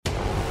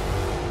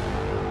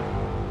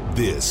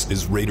This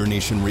is Raider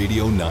Nation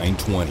Radio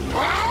 920.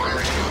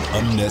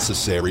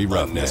 Unnecessary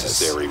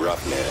roughness.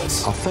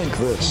 I think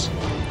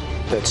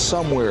that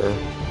somewhere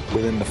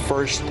within the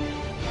first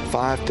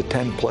 5 to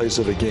 10 plays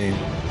of a game,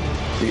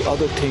 the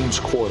other team's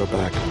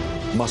quarterback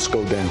must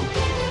go down.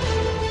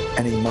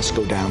 And he must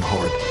go down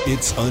hard.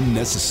 It's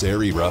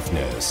Unnecessary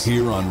Roughness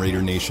here on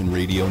Raider Nation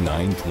Radio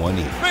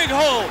 920. Big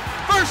hole,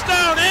 first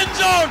down, end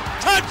zone,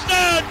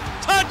 touchdown,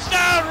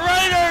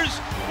 Raiders!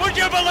 Would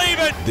you believe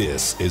it?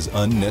 This is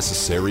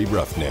Unnecessary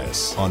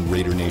Roughness on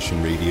Raider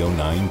Nation Radio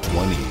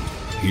 920.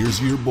 Here's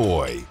your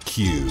boy,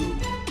 Q.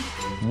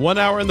 1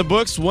 hour in the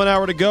books, 1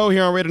 hour to go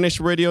here on Raider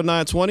Nation Radio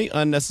 920.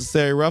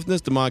 Unnecessary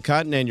Roughness, Damon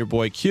Cotton and your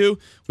boy Q.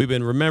 We've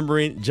been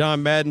remembering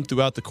John Madden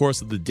throughout the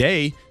course of the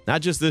day,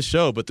 not just this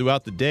show, but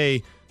throughout the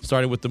day,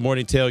 starting with the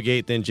morning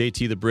tailgate, then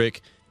JT the Brick,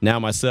 now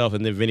myself,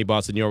 and then Vinny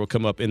Bonsignor will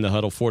come up in the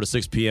huddle 4 to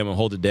 6 p.m. and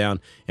hold it down.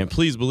 And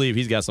please believe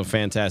he's got some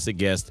fantastic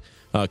guests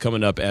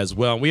coming up as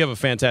well. And we have a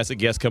fantastic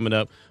guest coming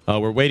up.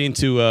 We're waiting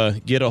to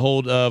get a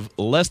hold of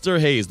Lester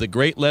Hayes, the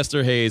great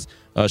Lester Hayes.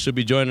 Should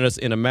be joining us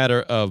in a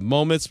matter of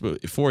moments.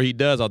 But before he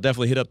does, I'll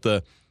definitely hit up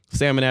the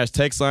Sam and Ash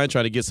text line,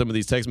 try to get some of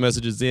these text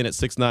messages in at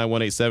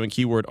 69187,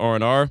 keyword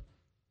R&R.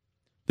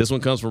 This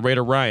one comes from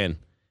Raider Ryan.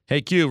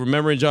 Hey, Q,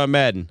 remembering John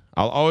Madden.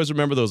 I'll always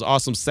remember those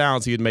awesome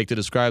sounds he would make to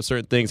describe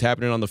certain things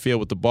happening on the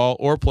field with the ball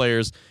or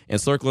players and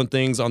circling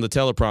things on the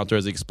teleprompter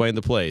as he explained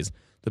the plays.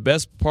 The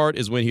best part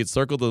is when he'd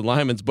circle the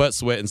lineman's butt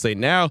sweat and say,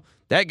 now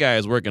that guy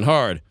is working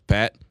hard,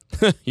 Pat.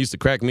 Used to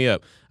crack me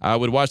up. I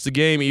would watch the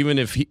game even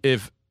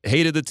if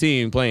hated the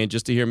team playing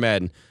just to hear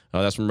Madden.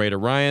 That's from Raider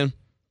Ryan.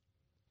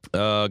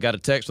 Got a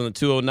text from the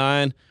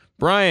 209.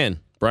 Brian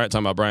talking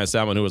about Brian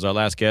Salmon, who was our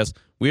last guest.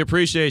 We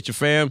appreciate you,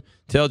 fam.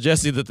 Tell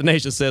Jesse that the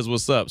nation says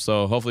what's up.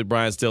 So hopefully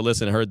Brian's still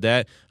listening, heard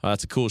that.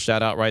 That's a cool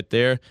shout out right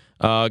there.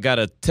 Got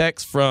a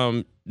text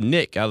from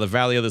Nick out of the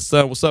Valley of the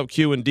Sun. What's up,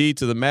 Q and D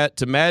to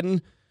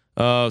Madden?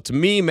 To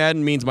me,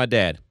 Madden means my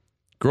dad.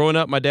 Growing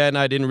up, my dad and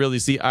I didn't really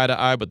see eye to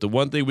eye, but the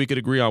one thing we could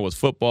agree on was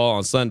football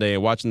on Sunday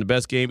and watching the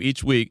best game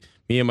each week.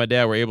 Me and my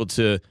dad were able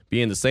to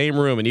be in the same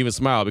room and even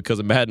smile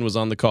because Madden was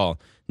on the call.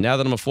 Now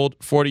that I'm a full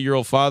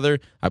 40-year-old father,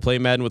 I play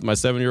Madden with my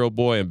 7-year-old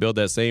boy and build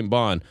that same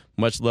bond.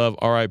 Much love,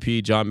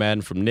 R.I.P. John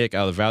Madden from Nick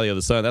out of the Valley of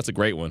the Sun. That's a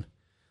great one.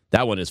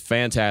 That one is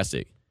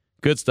fantastic.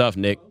 Good stuff,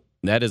 Nick.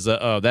 That is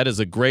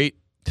a great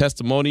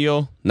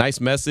testimonial,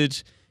 nice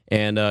message.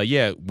 And,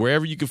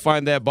 wherever you can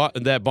find that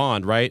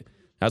bond, right,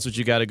 that's what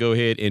you got to go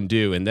ahead and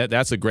do. And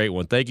that's a great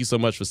one. Thank you so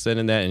much for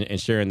sending that and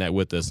sharing that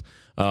with us.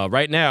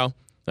 Right now,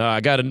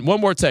 I got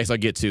one more text I'll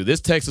get to.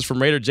 This text is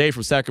from Raider J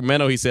from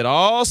Sacramento. He said,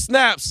 "Oh,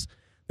 snaps.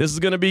 This is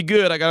going to be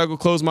good. I got to go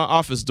close my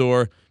office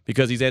door,"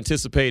 because he's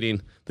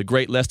anticipating the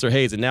great Lester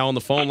Hayes. And now on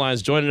the phone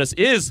lines joining us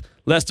is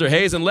Lester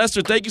Hayes. And,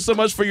 Lester, thank you so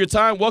much for your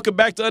time. Welcome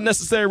back to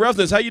Unnecessary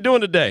Roughness. How you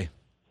doing today?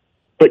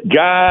 But,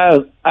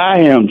 guys, I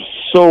am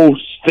so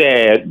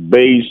sad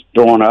based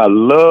on I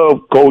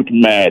love Coach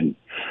Madden.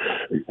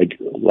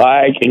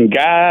 And,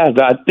 guys,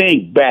 I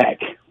think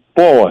back,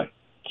 boy,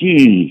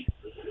 geez,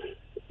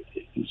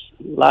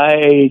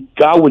 like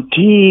our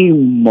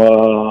team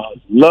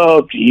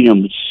loved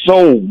him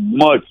so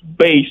much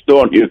based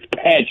on his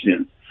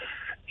passion.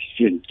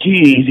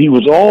 Geez, he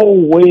was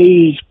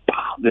always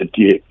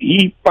positive.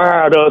 He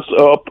fired us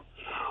up.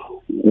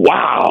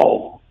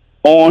 Wow.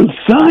 On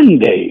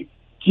Sunday,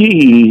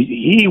 geez,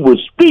 he would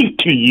speak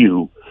to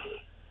you.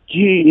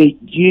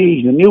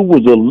 Geez, and it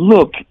was a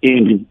look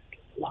in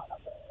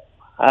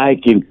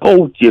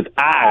Coach's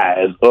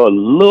eyes, a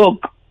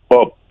look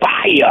of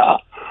fire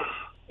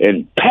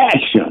and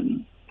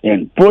passion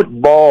and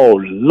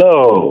football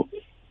love.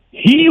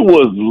 He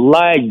was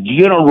like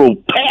General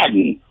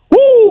Patton.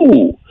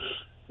 Woo!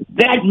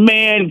 That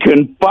man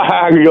can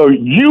fire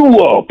you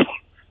up.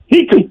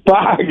 He can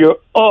fire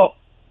up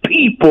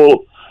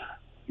people.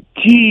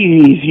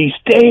 Geez, he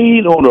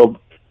stayed on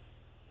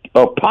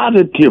a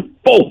positive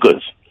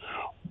focus.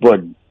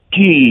 But,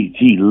 geez,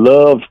 he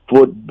loved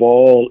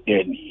football,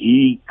 and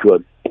he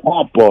could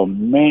pump a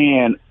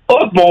man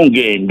up on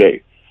game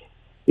day.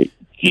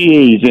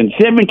 Geez, in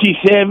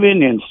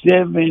 77 and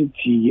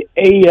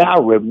 78, I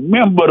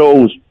remember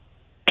those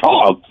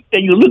talks.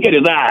 And you look at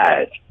his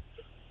eyes.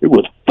 It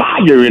was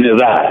fire in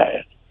his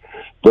eyes.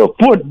 The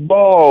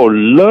football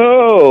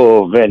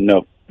love and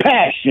the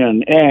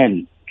passion,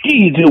 and,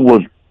 geez, it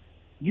was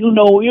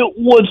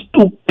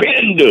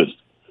stupendous.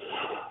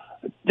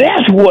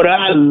 That's what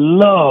I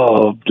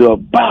loved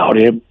about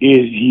him,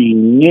 is he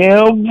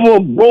never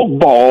broke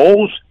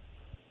balls.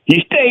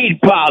 He stayed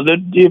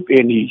positive,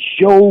 and he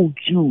showed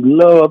you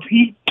love.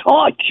 He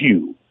taught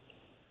you.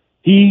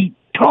 He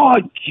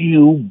taught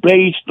you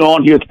based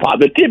on his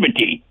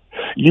positivity.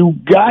 You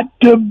got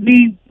to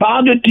be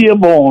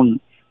positive on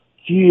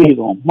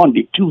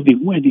Monday, Tuesday,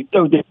 Wednesday,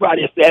 Thursday,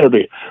 Friday,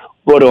 Saturday.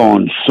 But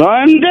on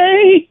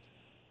Sunday,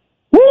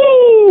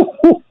 woo!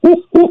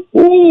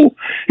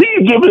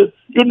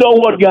 You know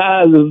what,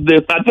 guys, is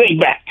this? I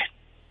think back.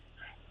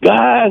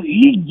 Guys,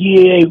 he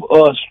gave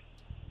us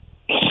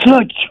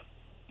such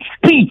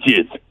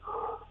speeches.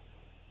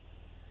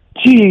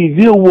 Geez,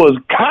 it was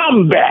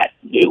combat.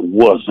 it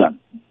wasn't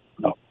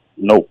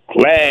no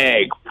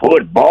flag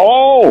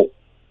football.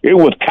 It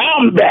was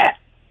combat.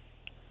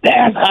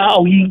 That's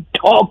how he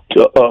talked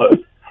to us,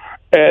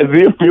 as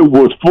if it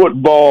was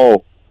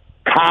football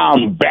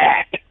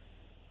combat.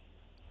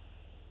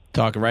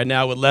 Talking right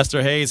now with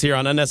Lester Hayes here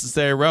on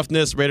Unnecessary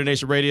Roughness, Raider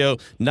Nation Radio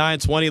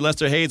 920.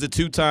 Lester Hayes, a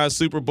two-time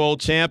Super Bowl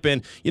champ.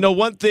 And,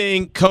 one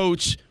thing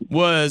Coach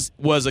was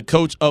a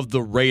coach of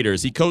the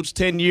Raiders. He coached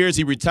 10 years.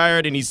 He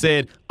retired, and he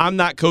said, I'm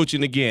not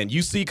coaching again.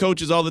 You see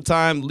coaches all the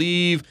time,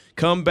 leave,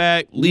 come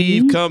back,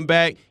 leave, come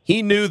back.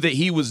 He knew that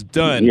he was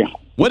done. Yeah.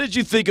 What did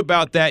you think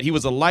about that? He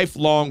was a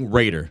lifelong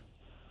Raider.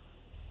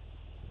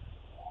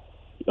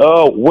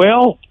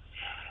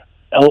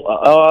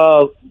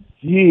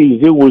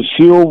 Geez, it was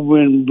silver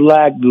and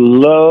black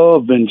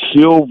love and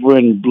silver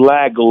and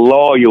black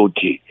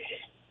loyalty.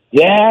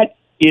 That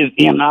is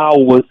in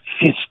our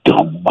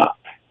system.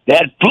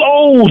 That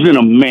flows in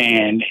a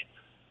man.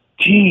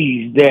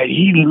 Geez, that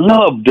he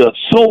loved us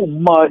so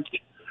much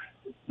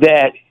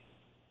that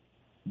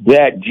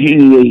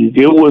geez,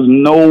 there was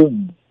no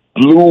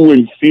blue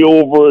and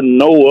silver,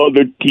 no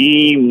other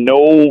team,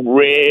 no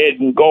red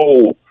and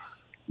gold.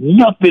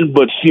 Nothing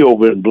but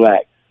silver and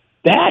black.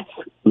 That's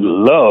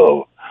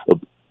love.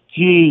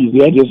 Geez,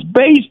 that is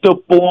based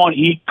upon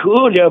he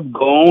could have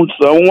gone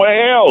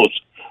somewhere else,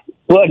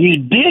 but he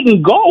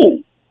didn't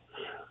go.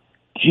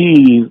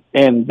 Geez,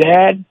 and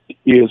that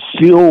is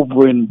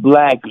silver and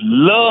black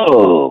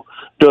love.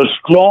 The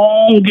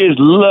strongest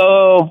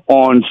love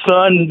on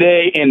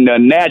Sunday in the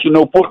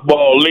National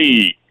Football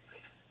League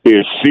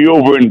is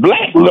silver and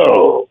black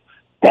love.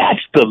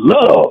 That's the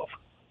love.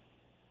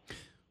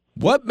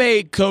 What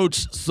made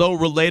Coach so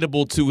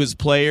relatable to his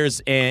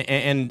players,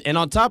 and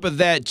on top of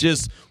that,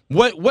 just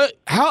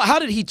how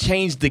did he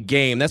change the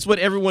game? That's what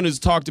everyone who's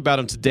talked about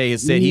him today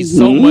has said. He's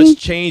so much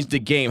changed the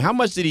game. How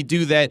much did he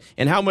do that,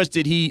 and how much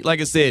did he,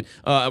 like I said,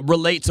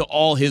 relate to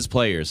all his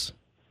players?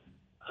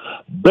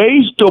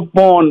 Based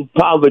upon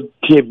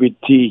positivity,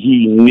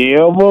 he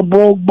never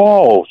broke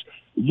balls.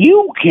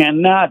 You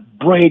cannot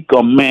break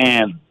a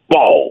man's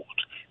balls.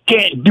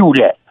 Can't do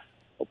that.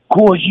 Of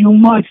course, you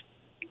must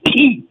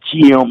teach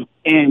him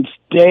and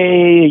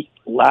stay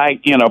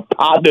like in a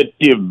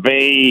positive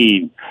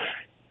vein.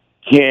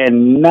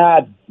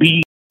 Cannot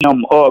beat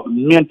him up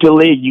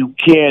mentally. You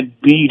can't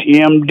beat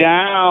him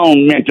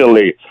down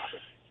mentally.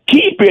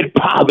 Keep it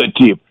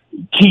positive.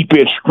 Keep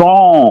it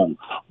strong.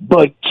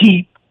 But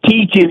keep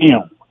teaching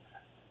him.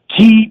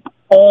 Keep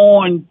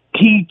on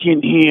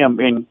teaching him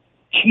and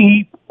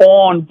keep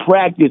on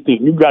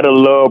practicing. You got to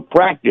love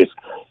practice.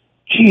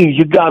 Geez,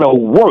 you got to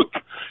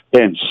work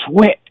and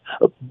sweat.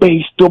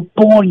 Based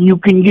upon you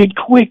can get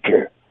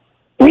quicker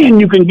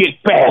and you can get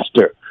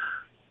faster.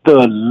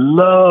 The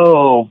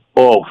love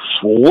of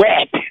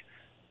sweat,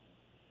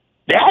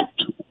 that's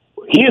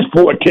his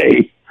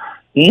forte.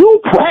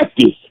 You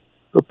practice.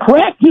 The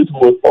practice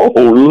was, oh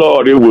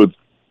Lord, it was,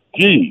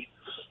 gee.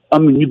 I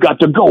mean, you got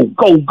to go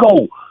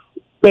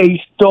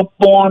based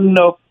upon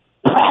the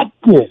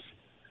practice.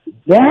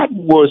 That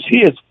was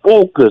his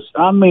focus.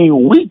 I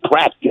mean, we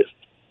practiced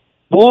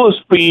full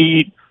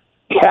speed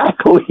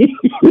tackling.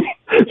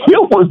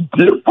 It was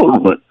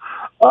different.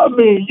 I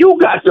mean, you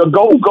got to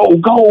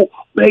go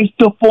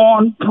based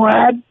upon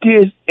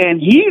practice,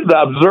 and he's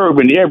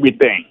observing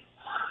everything.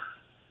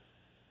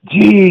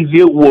 Geez,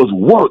 it was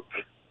work.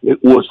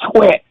 It was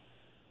sweat.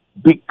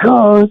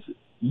 Because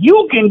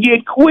you can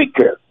get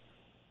quicker.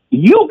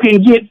 You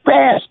can get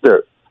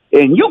faster.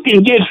 And you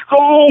can get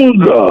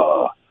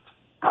stronger.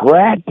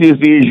 Practice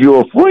is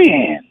your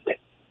friend.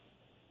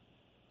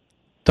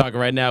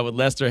 Talking right now with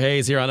Lester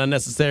Hayes here on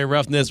Unnecessary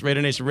Roughness,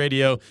 Raider Nation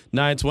Radio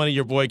 920.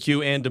 Your boy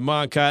Q and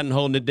Damon Cotton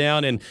holding it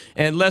down.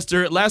 And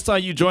Lester, last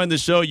time you joined the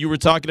show, you were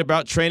talking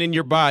about training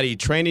your body,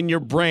 training your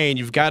brain.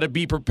 You've got to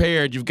be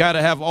prepared. You've got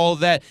to have all of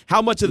that.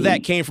 How much of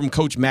that came from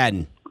Coach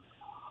Madden?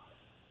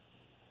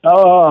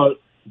 I'm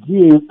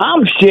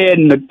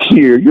shedding a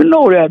tear. You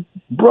know that,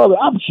 brother,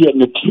 I'm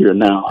shedding a tear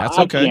now. That's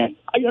okay.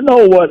 You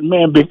know what,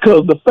 man,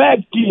 because the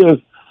fact is,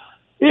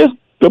 it's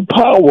the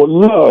power of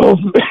love.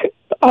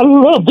 I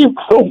love him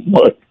so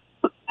much.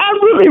 I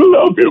really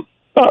love him.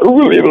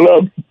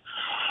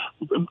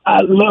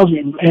 I love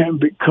him, man,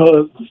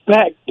 because the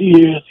fact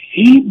is,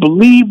 he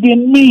believed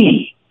in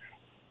me.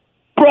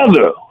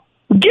 Brother,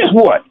 guess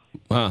what?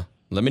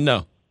 Let me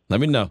know.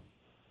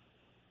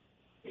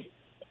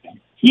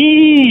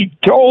 He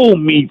told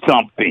me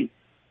something.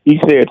 He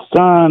said,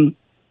 son,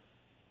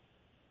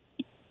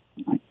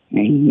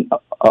 you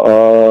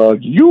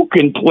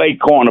can play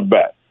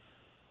cornerback.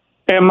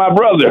 And my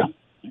brother,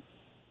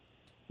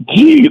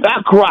 geez,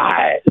 I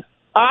cried.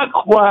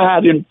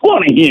 In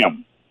front of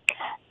him.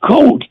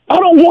 Coach, I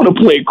don't want to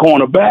play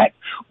cornerback,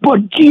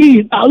 but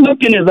geez, I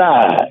looked in his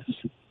eyes,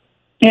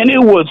 and it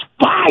was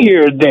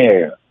fire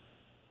there.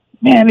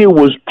 Man, it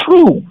was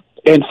truth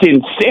and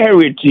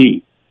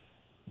sincerity.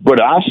 But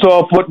I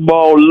saw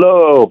football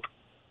love,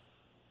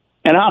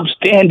 and I'm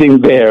standing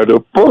there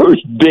the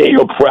first day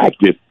of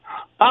practice.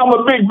 I'm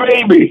a big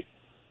baby.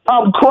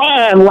 I'm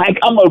crying like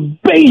I'm a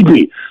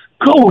baby.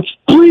 Coach,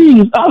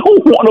 please, I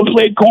don't want to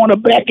play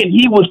cornerback. And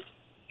he was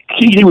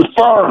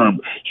firm,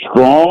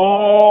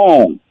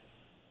 strong.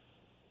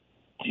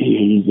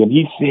 Jeez, and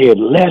he said,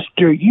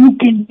 Lester, you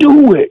can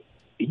do it.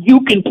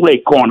 You can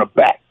play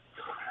cornerback.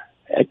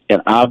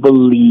 And I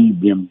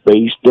believed him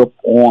based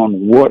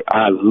upon what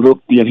I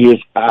looked in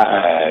his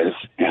eyes,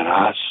 and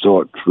I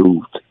saw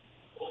truth.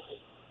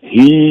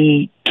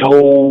 He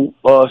told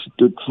us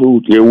the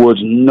truth. There was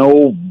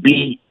no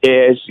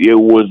BS. There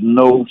was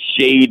no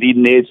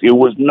shadiness. There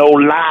was no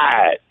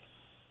lie.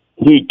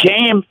 He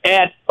came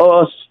at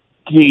us.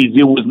 Geez,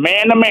 it was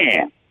man to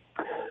man.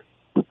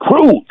 The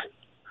truth.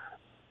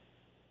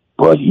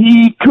 But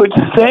he could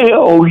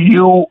sell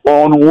you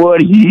on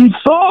what he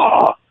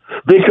saw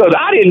because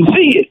I didn't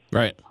see it.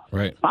 Right.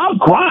 I'm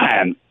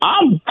crying.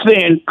 I'm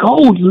saying,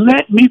 Coach,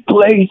 let me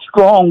play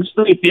strong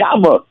safety.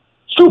 I'm a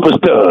super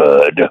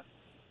stud.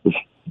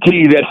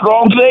 Gee, that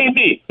strong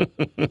safety.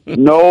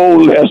 No,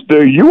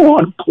 Lester, you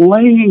aren't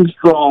playing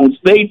strong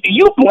safety.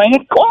 You're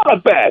playing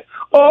quarterback.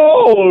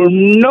 Oh,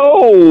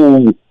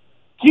 no.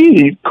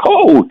 Gee,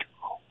 Coach.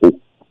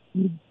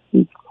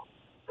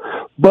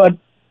 But,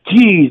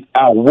 geez,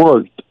 I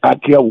worked. I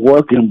kept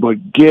working,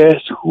 but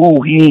guess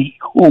who he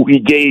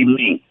gave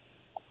me?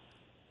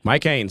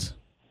 Mike Haynes.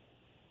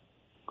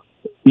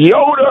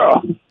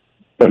 Yoda.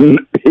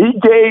 He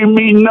gave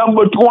me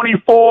number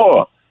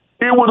 24.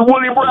 It was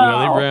Willie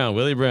Brown.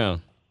 Willie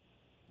Brown.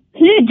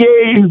 He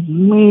gave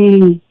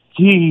me,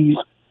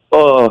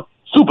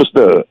 super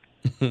stud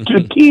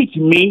to teach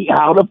me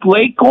how to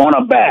play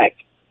cornerback.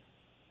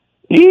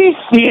 He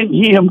sent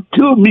him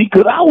to me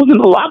because I was in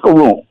the locker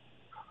room.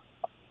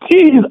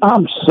 Jeez,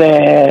 I'm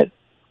sad.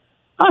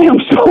 I am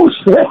so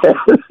sad.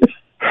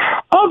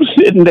 I'm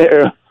sitting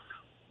there.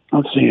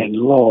 I'm saying,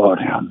 Lord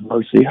have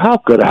mercy. How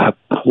could I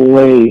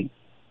play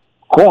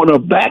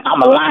cornerback?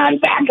 I'm a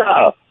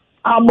linebacker.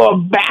 I'm a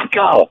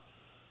backer.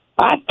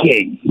 I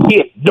can't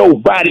hit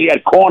nobody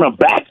at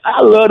cornerback.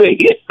 I love to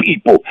hit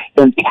people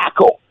and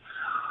tackle.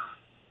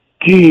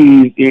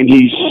 Geez, and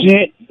he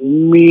sent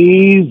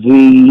me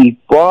the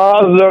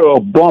father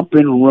of bump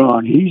and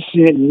run. He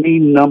sent me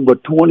number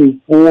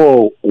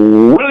 24,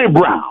 Willie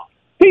Brown.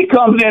 He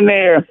comes in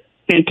there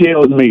and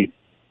tells me,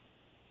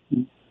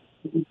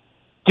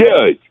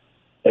 Judge,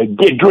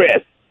 get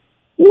dressed.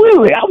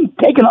 Willie, I'm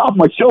taking off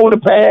my shoulder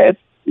pads.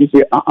 He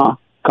said,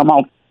 come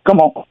on.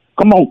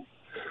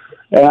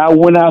 And I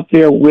went out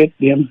there with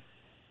him,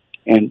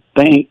 and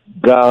thank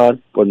God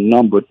for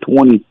number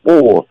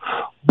 24.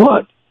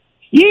 But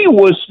he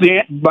was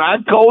sent by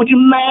Coach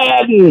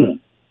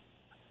Madden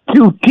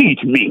to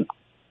teach me.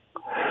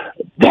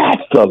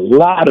 That's a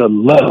lot of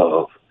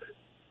love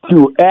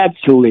to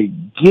actually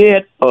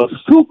get a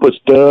super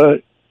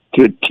stud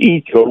to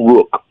teach a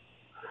rook.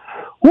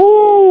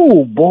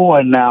 Ooh,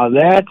 boy, now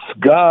that's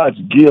God's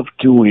gift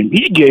to him.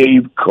 He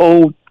gave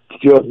Coach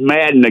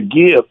Madden a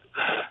gift.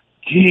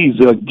 Geez,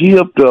 a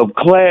gift of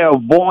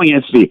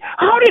clairvoyancy.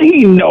 How did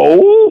he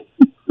know?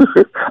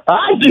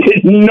 I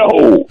didn't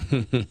know.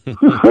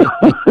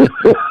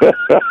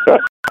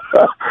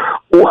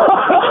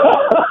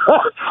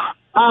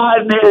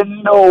 I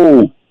didn't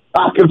know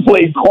I could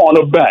play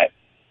cornerback.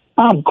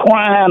 I'm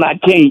crying. I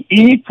can't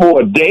eat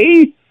for a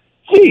day.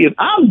 Geez,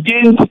 I'm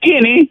getting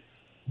skinny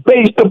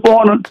based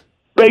upon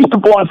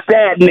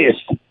sadness.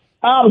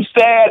 I'm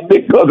sad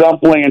because I'm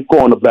playing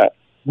cornerback.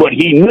 But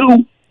he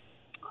knew,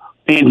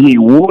 and he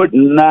would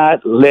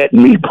not let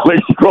me play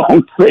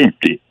strong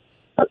safety.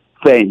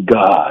 Thank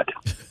God.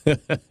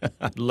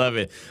 I love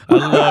it.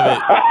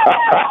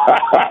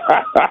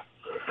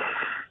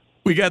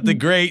 We got the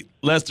great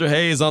Lester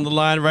Hayes on the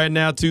line right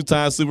now,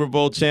 two-time Super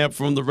Bowl champ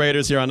from the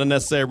Raiders here on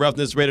Unnecessary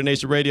Roughness, Raider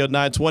Nation Radio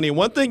 920. And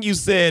one thing you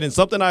said, and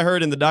something I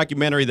heard in the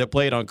documentary that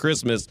played on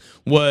Christmas,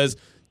 was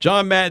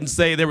John Madden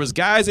say there was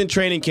guys in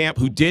training camp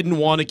who didn't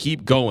want to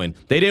keep going.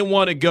 They didn't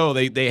want to go.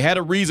 They had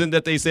a reason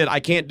that they said, I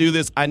can't do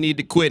this. I need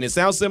to quit. And it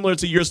sounds similar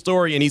to your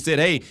story. And he said,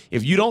 hey,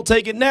 if you don't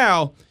take it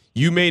now,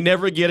 you may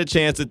never get a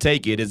chance to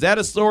take it. Is that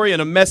a story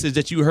and a message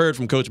that you heard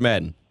from Coach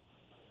Madden?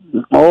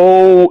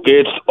 Oh,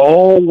 it's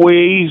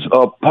always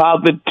a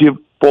positive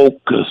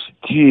focus.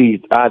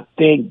 Geez, I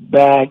think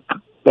back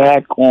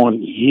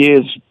on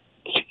his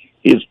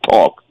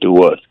talk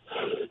to us.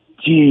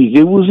 Geez,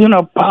 it was in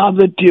a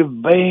positive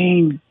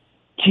vein.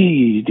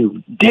 Geez,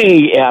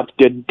 day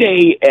after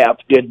day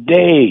after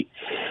day.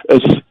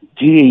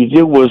 Geez,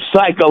 it was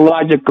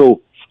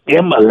psychological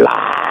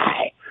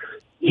stimuli.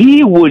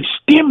 He would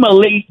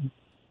stimulate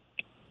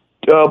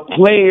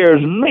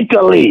players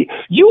mentally.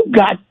 You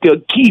got to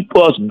keep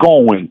us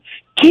going.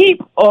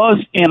 Keep us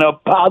in a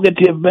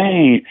positive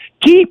vein.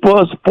 Keep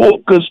us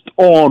focused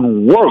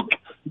on work.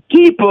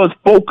 Keep us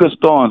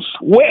focused on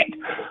sweat.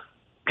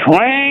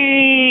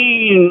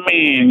 Train,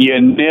 man.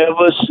 You're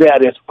never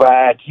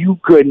satisfied. You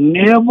could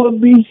never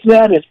be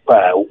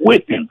satisfied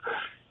with him.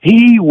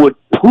 He would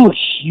push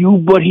you,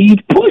 but he's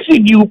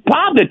pushing you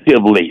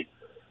positively.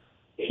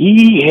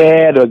 He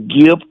had a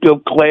gift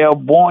of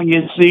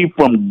clairvoyancy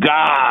from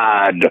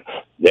God.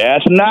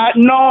 That's not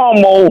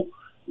normal.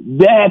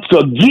 That's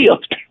a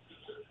gift.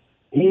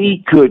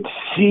 he could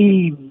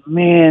see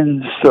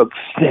men's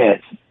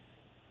success.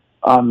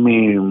 I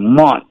mean,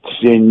 months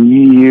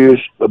and years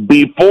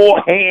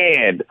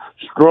beforehand.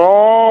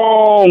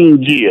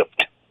 Strong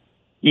gift.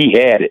 He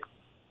had it.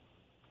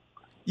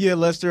 Yeah,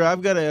 Lester,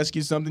 I've got to ask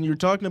you something. You're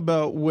talking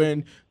about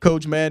when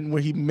Coach Madden,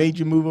 when he made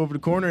you move over the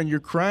corner and you're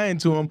crying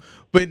to him,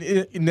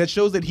 and that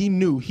shows that he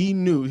knew.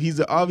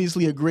 He's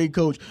obviously a great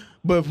coach.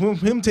 But from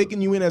him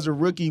taking you in as a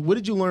rookie, what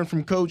did you learn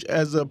from Coach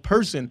as a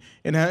person,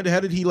 and how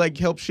did he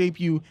help shape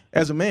you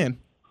as a man?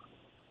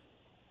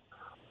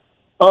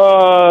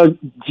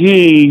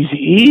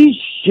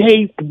 He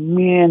shaped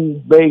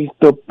men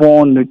based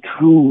upon the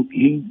truth.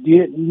 He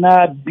did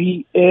not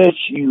BS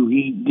you.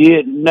 He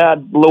did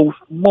not blow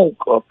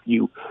smoke up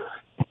you.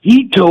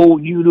 He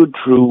told you the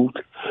truth.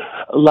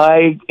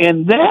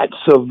 And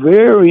that's a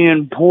very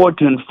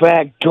important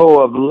factor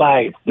of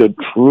life. The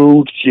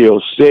truth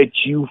shall set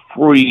you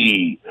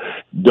free.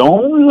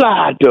 Don't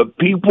lie to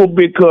people,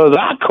 because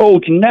I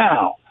coach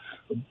now.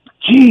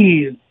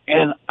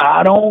 And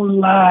I don't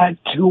lie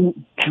to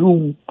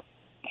the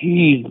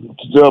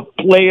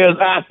players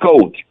I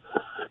coach.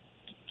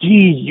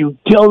 You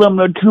tell them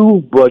the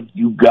truth, but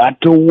you got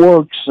to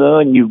work,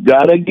 son. You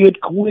got to get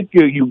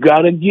quicker. You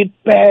got to get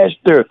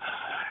faster.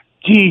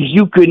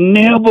 You could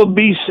never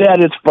be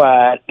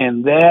satisfied,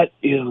 and that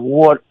is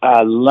what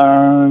I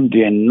learned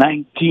in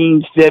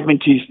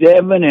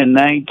 1977 and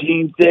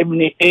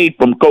 1978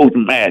 from Coach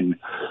Madden.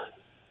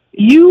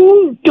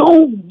 You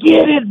don't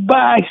get it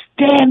by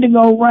standing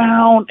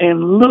around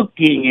and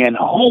looking and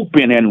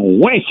hoping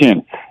and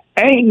wishing.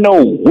 Ain't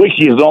no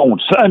wishes on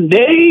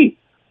Sunday.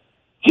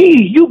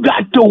 You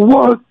got to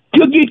work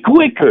to get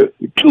quicker,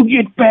 to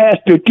get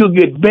faster, to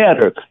get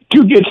better,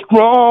 to get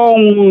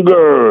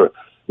stronger.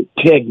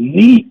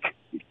 Technique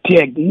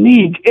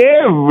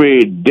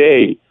every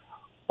day.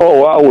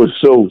 Oh, I was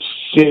so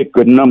sick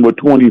of number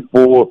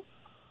 24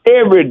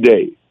 every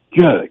day.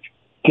 Judge,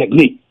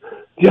 technique,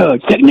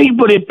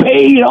 but it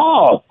paid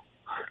off.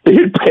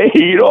 It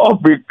paid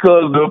off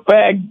because the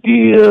fact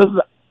is,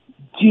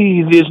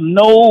 there's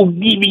no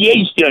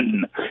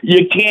deviation.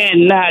 You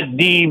cannot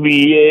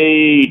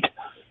deviate.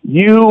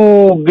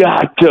 You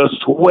got to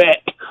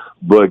sweat,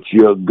 but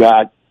you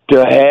got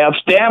to have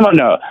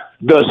stamina.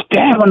 The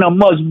stamina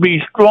must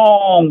be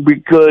strong,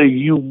 because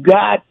you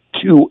got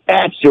to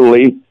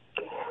actually,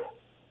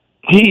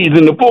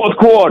 in the fourth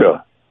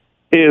quarter,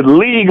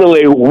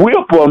 illegally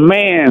whip a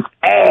man's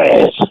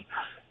ass.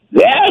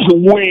 That's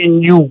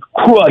when you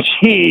crush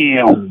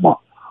him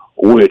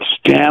with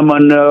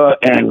stamina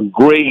and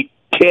great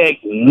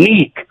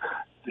technique.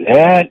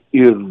 That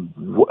is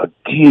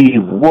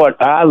what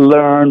I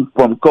learned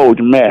from Coach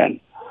Madden.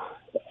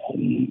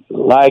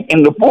 Like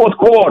in the fourth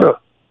quarter,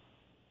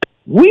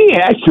 we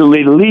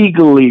actually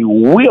legally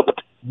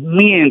whipped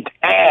men's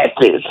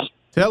asses.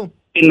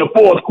 In the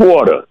fourth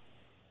quarter.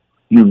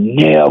 You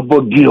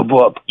never give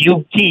up.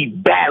 You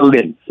keep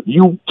battling.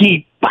 You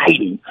keep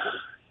fighting.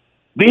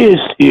 This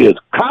is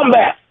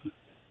combat.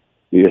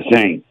 This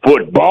ain't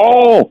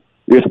football.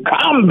 It's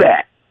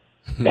combat.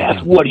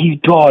 That's what he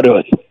taught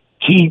us.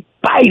 Keep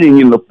fighting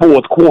in the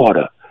fourth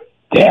quarter.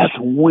 That's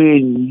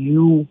when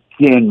you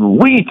can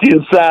reach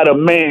inside a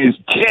man's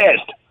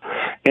chest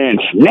and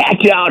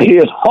snatch out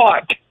his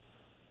heart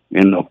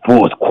in the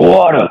fourth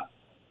quarter.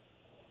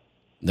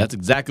 That's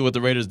exactly what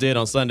the Raiders did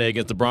on Sunday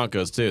against the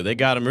Broncos, too. They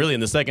got them really in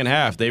the second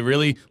half. They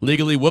really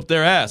legally whooped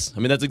their ass. I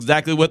mean, that's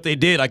exactly what they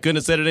did. I couldn't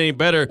have said it any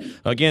better.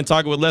 Again,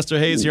 talking with Lester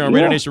Hayes here on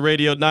Raider Nation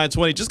Radio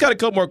 920. Just got a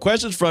couple more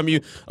questions for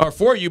you.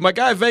 My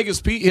guy Vegas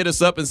Pete hit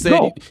us up and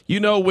said,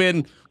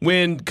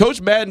 when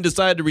Coach Madden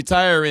decided to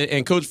retire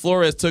and Coach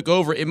Flores took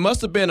over, it must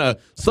have been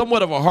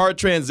somewhat of a hard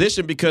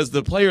transition because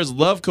the players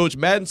love Coach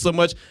Madden so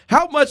much.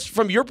 How much,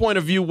 from your point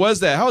of view, was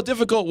that? How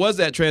difficult was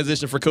that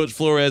transition for Coach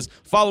Flores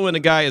following a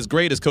guy as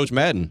great as Coach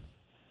Madden?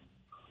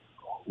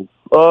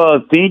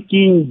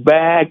 Thinking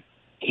back,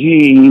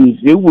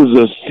 it was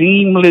a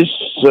seamless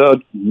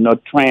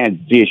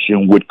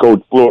transition with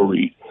Coach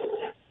Flores.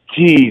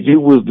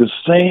 It was the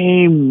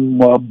same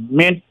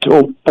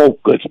mental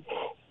focus.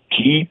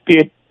 Keep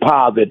it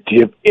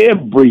positive.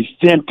 Every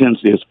sentence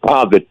is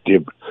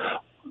positive.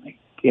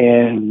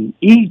 And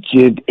each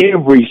and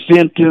every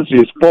sentence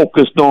is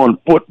focused on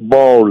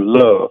football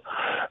love.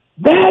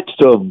 That's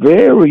a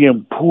very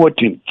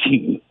important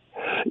key.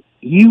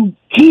 You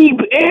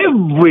keep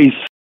every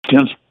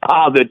sentence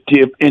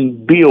positive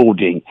in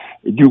building.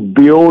 You're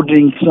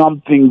building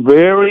something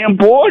very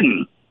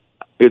important.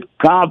 It's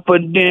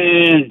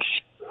confidence.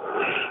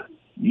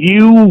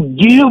 You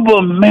give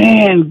a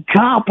man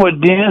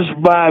confidence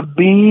by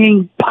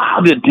being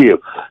positive.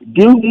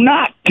 Do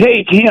not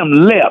take him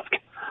left.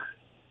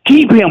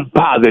 Keep him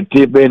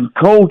positive. And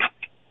Coach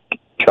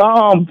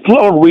Tom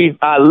Flores,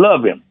 I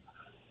love him.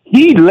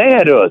 He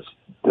led us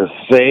the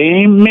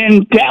same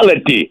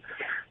mentality.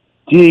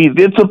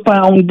 It's a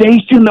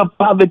foundation of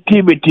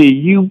positivity.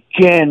 You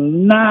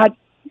cannot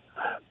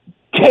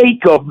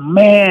take a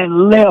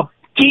man left.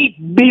 Keep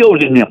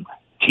building him.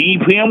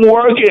 Keep him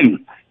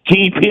working.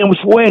 Keep him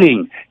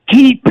sweating.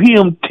 Keep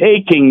him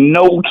taking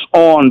notes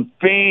on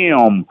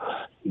film.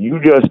 You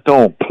just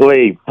don't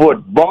play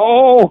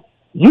football.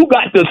 You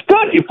got to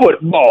study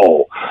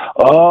football.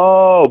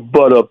 Oh,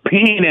 but a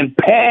pen and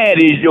pad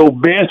is your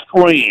best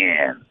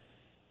friend.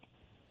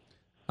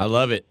 I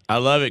love it. I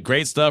love it.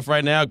 Great stuff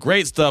right now.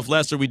 Great stuff,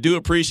 Lester. We do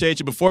appreciate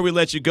you. Before we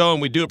let you go,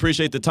 and we do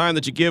appreciate the time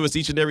that you give us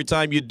each and every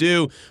time you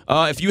do,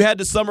 if you had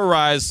to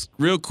summarize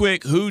real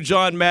quick who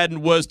John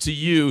Madden was to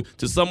you,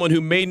 to someone who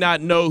may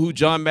not know who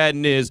John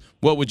Madden is,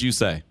 what would you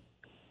say?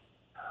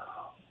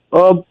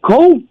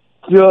 Coach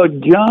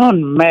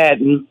John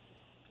Madden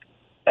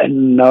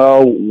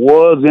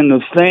was in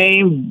the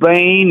same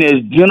vein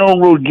as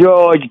General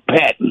George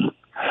Patton.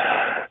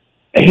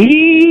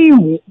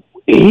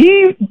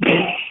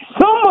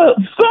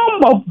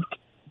 Some of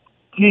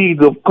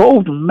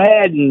Coach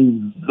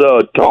Madden's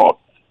talk,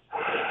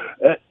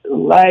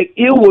 like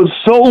it was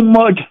so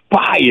much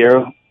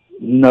fire,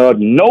 no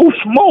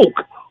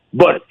smoke,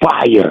 but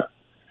fire.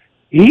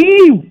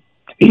 He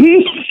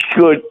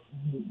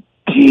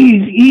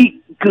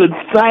could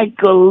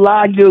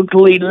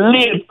psychologically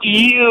lift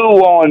you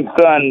on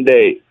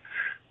Sunday.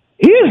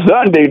 His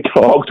Sunday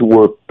talks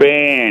were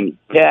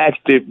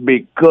fantastic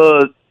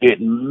because it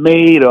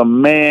made a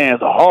man's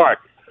heart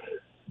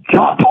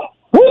jump.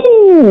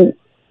 Woo!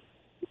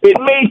 It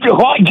made your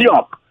heart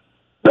jump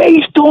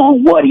based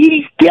on what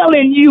he's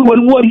telling you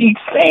and what he's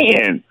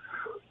saying.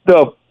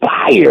 The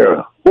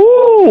fire.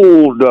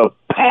 Ooh, the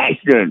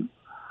passion.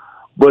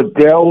 But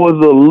there was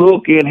a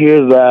look in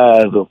his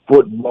eyes of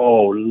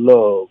football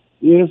love.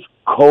 This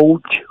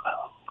coach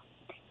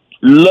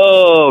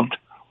loved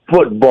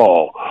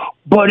football,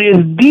 but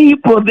it's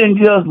deeper than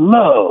just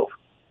love.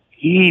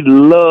 He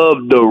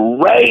loved the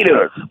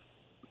Raiders.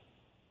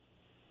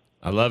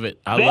 I love it.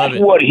 That's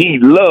what he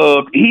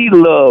loved. He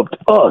loved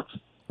us.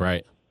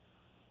 Right.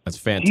 That's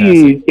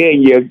fantastic.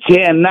 And you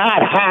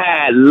cannot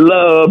hide.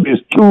 Love is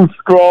too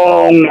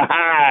strong to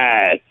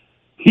hide.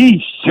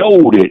 He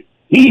showed it.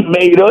 He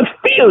made us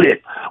feel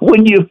it.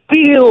 When you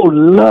feel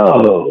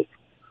love,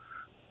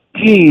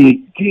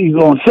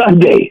 on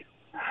Sunday,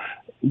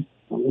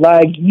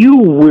 like you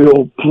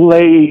will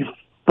play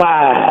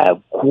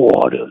 5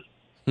 quarters.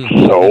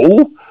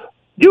 So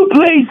you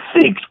play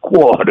 6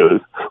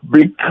 quarters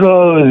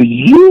because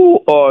you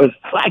are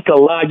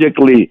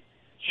psychologically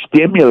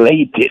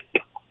stimulated.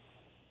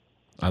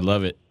 I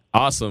love it.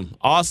 Awesome.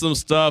 Awesome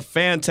stuff.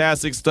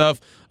 Fantastic stuff.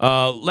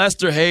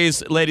 Lester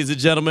Hayes, ladies and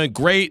gentlemen,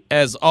 great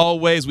as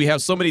always. We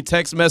have so many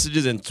text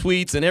messages and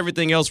tweets and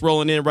everything else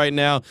rolling in right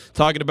now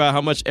talking about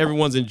how much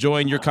everyone's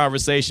enjoying your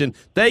conversation.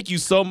 Thank you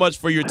so much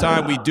for your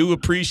time. We do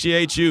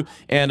appreciate you,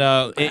 and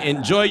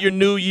enjoy your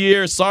new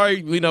year.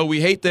 Sorry, we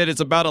hate that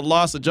it's about a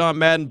loss of John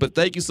Madden, but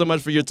thank you so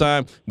much for your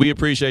time. We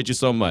appreciate you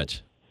so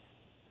much.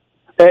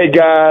 Hey,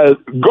 guys,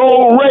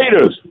 go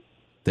Raiders!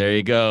 There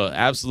you go.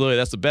 Absolutely.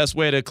 That's the best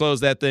way to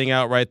close that thing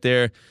out right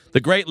there. The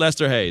great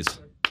Lester Hayes.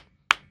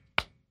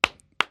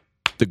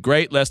 The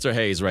great Lester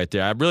Hayes right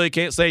there. I really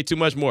can't say too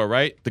much more,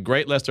 right? The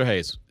great Lester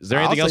Hayes. Is there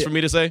anything else for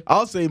me to say?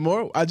 I'll say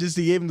more.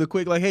 He gave him the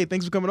quick, hey,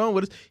 thanks for coming on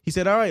with us. He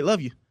said, all right,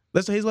 love you.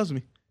 Lester Hayes loves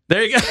me.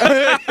 There you go.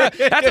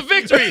 That's a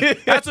victory.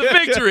 That's a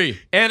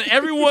victory. And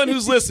everyone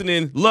who's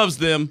listening loves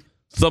them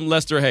some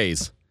Lester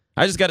Hayes.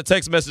 I just got a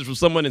text message from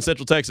someone in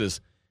Central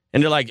Texas.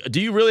 And they're like, do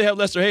you really have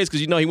Lester Hayes? Because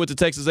he went to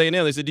Texas A&M.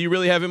 They said, do you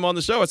really have him on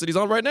the show? I said, he's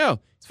on right now.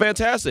 It's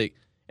fantastic.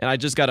 And I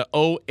just got an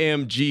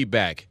OMG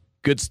back.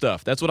 Good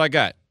stuff. That's what I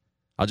got.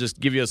 I'll just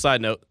give you a side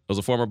note. It was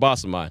a former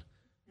boss of mine.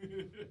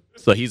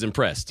 So he's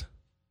impressed.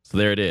 So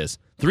there it is.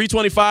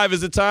 3:25 is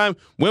the time.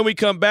 When we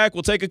come back,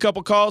 we'll take a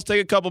couple calls, take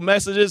a couple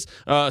messages.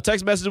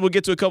 Text messages, we'll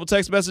get to a couple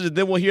text messages, and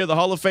then we'll hear the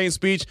Hall of Fame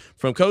speech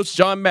from Coach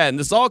John Madden.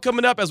 This is all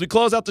coming up as we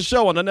close out the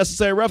show on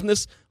Unnecessary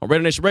Roughness on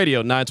Raider Nation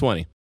Radio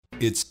 920.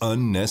 It's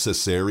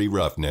Unnecessary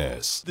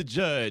Roughness. The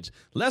judge,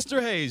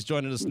 Lester Hayes,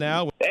 joining us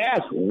now.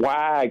 That's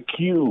why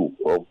Q,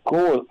 of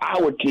course,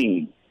 our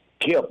team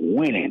kept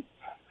winning,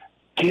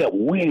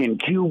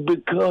 Q,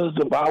 because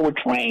of our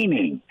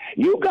training.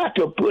 You got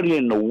to put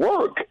in the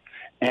work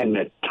and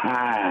the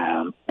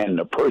time and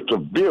the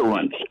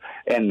perseverance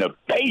and the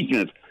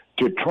patience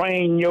to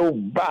train your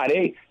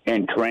body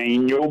and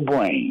train your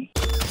brain.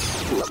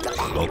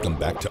 Welcome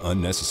back to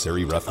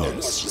Unnecessary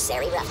Roughness.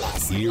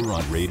 Here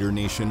on Raider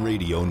Nation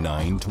Radio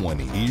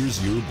 920.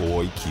 Here's your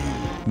boy Q.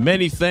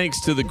 Many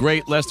thanks to the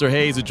great Lester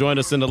Hayes who joined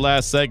us in the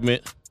last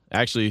segment.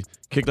 Actually,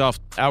 kicked off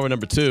hour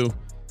number 2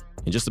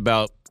 in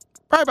probably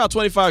about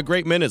 25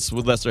 great minutes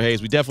with Lester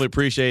Hayes. We definitely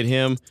appreciate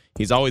him.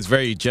 He's always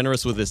very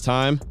generous with his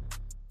time.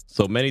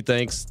 So many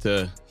thanks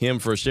to him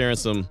for sharing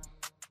some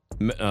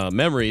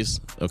memories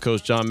of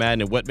Coach John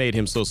Madden and what made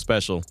him so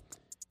special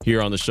here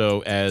on the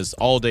show. As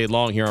all day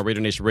long here on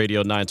Raider Nation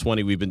Radio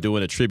 920, we've been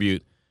doing a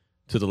tribute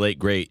to the late,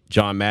 great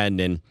John Madden.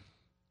 And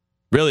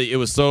really, it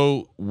was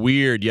so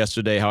weird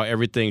yesterday how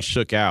everything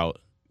shook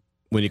out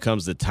when it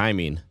comes to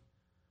timing.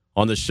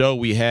 On the show,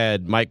 we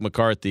had Mike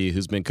McCarthy,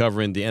 who's been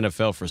covering the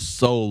NFL for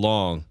so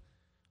long,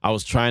 I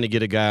was trying to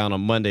get a guy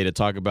on Monday to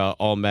talk about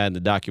All Madden,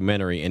 the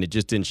documentary, and it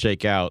just didn't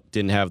shake out,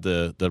 didn't have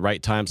the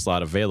right time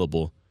slot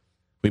available.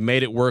 We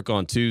made it work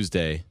on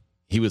Tuesday.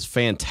 He was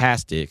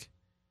fantastic.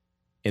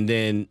 And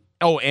then,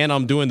 and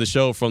I'm doing the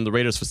show from the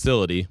Raiders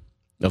facility,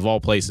 of all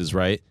places,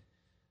 right?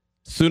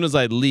 As soon as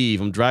I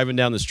leave, I'm driving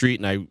down the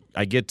street, and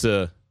I get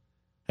to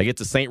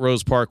St.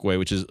 Rose Parkway,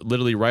 which is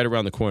literally right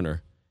around the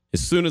corner. As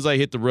soon as I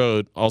hit the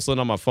road, all of a sudden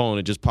on my phone,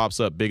 it just pops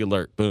up, big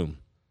alert, boom.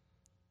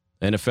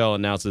 NFL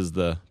announces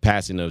the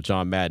passing of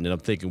John Madden, and I'm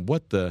thinking, we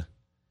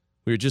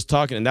were just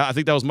talking, and I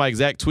think that was my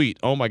exact tweet.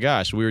 Oh, my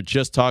gosh, we were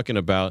just talking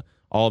about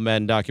All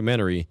Madden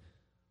documentary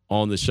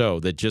on the show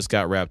that just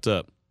got wrapped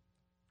up.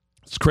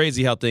 It's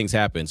crazy how things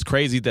happen. It's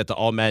crazy that the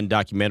All Madden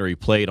documentary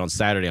played on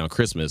Saturday on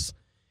Christmas.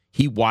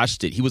 He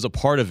watched it. He was a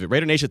part of it.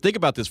 Raider Nation, think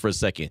about this for a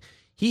second.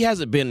 He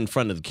hasn't been in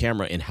front of the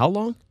camera in how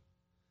long?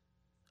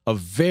 A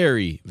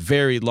very,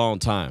 very long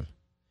time.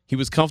 He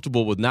was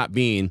comfortable with not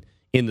being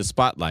in the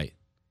spotlight.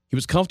 He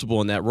was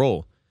comfortable in that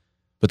role.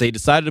 But they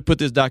decided to put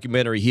this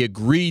documentary. He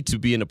agreed to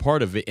being a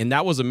part of it, and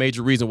that was a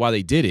major reason why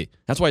they did it.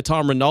 That's why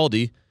Tom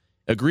Rinaldi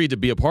agreed to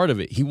be a part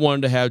of it. He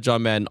wanted to have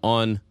John Madden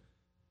on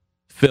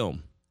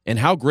film. And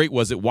how great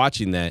was it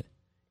watching that,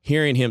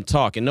 hearing him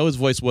talk? And no, his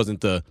voice wasn't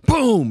the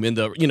boom and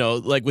the,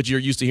 like what you're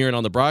used to hearing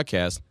on the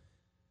broadcast.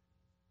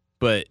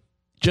 But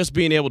just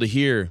being able to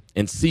hear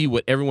and see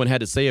what everyone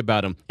had to say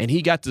about him, and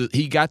he got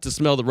to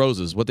smell the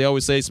roses. What they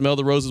always say, smell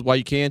the roses while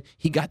you can.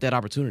 He got that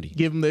opportunity.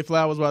 Give them their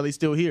flowers while they're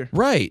still here.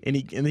 Right. And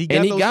he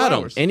got those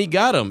flowers. And he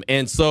got them.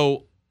 And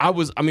so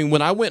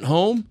when I went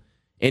home,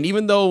 and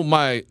even though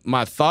my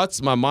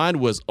mind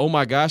was, oh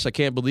my gosh, I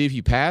can't believe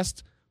he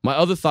passed, my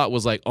other thought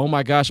was like, oh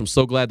my gosh, I'm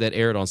so glad that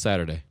aired on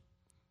Saturday.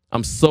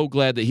 I'm so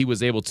glad that he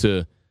was able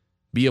to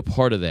be a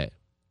part of that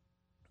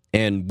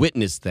and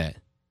witness that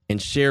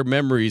and share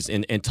memories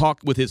and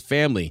talk with his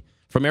family.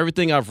 From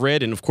everything I've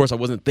read, and of course I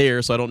wasn't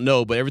there, so I don't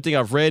know, but everything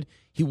I've read,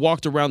 he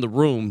walked around the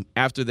room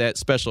after that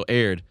special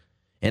aired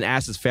and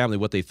asked his family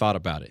what they thought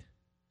about it.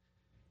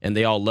 And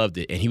they all loved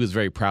it, and he was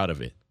very proud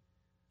of it.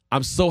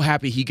 I'm so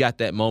happy he got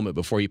that moment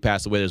before he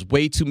passed away. There's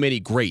way too many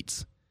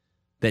greats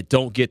that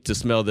don't get to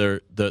smell their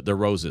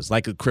roses,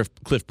 like a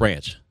Cliff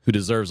Branch, who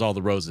deserves all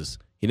the roses.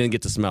 He didn't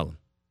get to smell them.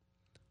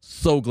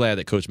 So glad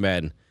that Coach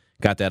Madden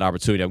got that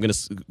opportunity. I'm going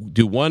to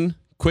do one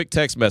quick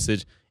text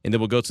message, and then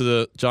we'll go to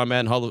the John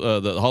Madden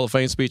the Hall of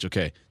Fame speech.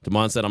 Okay,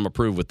 Damon said I'm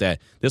approved with that.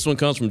 This one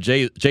comes from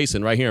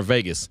Jason right here in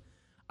Vegas.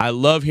 I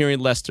love hearing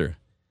Lester.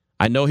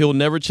 I know he'll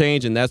never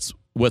change, and that's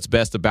what's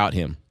best about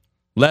him.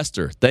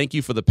 Lester, thank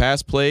you for the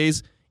past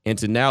plays and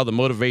to now the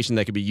motivation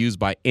that can be used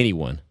by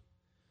anyone.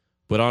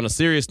 But on a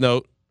serious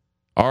note,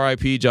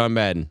 R.I.P. John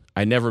Madden.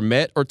 I never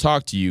met or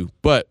talked to you,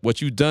 but what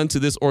you've done to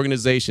this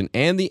organization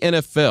and the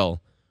NFL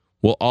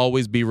will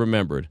always be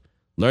remembered.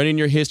 Learning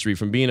your history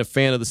from being a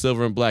fan of the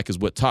silver and black is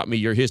what taught me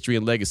your history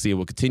and legacy and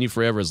will continue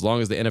forever as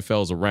long as the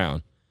NFL is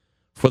around.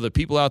 For the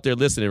people out there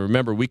listening,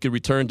 remember we can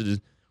return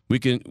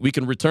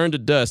to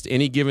dust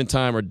any given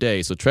time or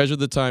day, so treasure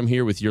the time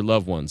here with your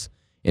loved ones.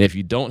 And if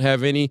you don't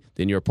have any,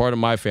 then you're a part of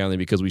my family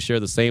because we share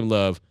the same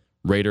love,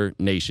 Raider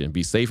Nation.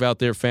 Be safe out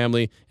there,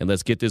 family, and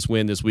let's get this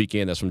win this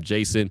weekend. That's from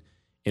Jason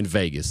in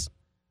Vegas.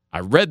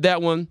 I read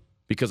that one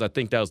because I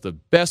think that was the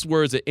best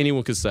words that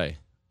anyone could say.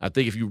 I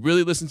think if you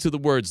really listen to the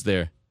words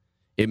there,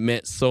 it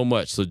meant so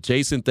much. So,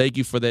 Jason, thank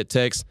you for that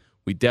text.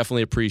 We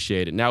definitely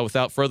appreciate it. Now,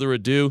 without further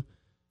ado,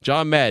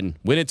 John Madden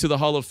went into the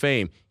Hall of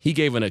Fame. He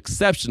gave an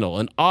exceptional,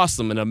 an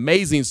awesome, an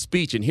amazing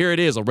speech, and here it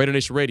is on Raider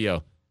Nation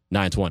Radio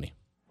 920.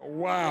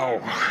 Wow.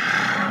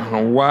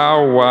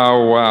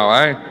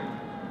 Wow.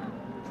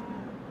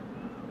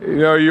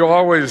 You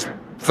always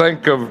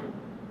think of,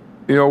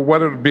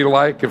 what it would be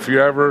like if you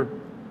ever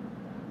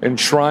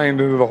enshrined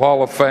into the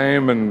Hall of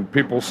Fame and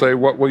people say,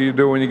 what will you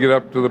do when you get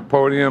up to the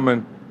podium?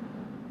 And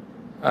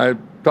I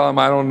tell them,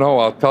 I don't know.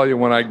 I'll tell you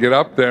when I get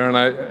up there.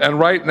 And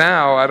right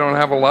now, I don't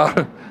have a lot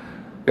of,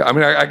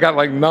 I got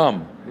like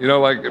numb,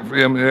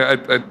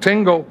 a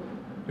tingle,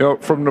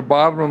 from the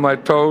bottom of my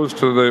toes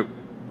to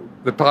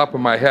the top of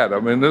my head.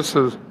 This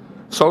is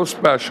so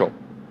special.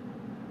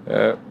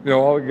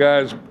 All the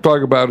guys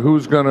talk about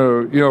who's going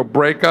to,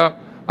 break up.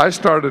 I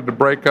started to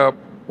break up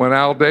when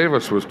Al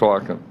Davis was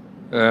talking.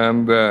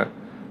 And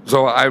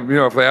so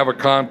if they have a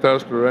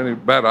contest or any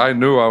bet, I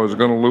knew I was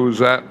going to lose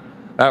that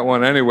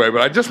one anyway.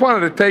 But I just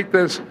wanted to take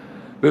this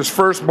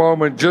first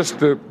moment just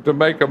to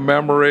make a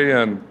memory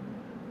and,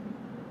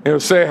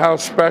 say how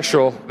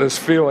special this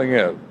feeling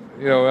is.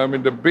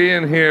 To be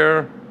in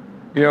here,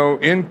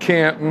 in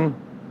Canton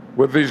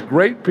with these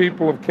great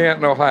people of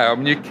Canton, Ohio.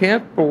 You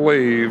can't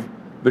believe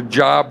the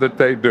job that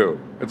they do.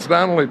 It's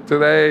not only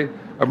today,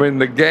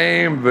 the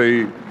game,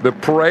 the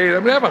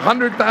parade. They have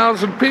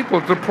 100,000 people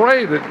at the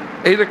parade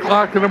at 8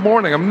 o'clock in the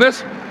morning.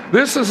 This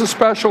is a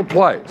special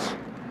place.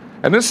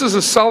 And this is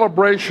a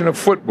celebration of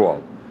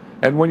football.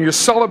 And when you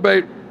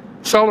celebrate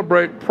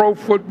pro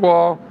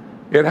football,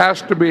 it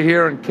has to be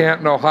here in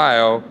Canton,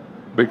 Ohio,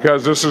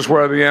 because this is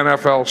where the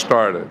NFL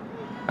started.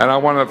 And I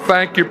want to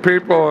thank you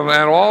people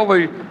and all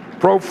the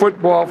pro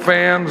football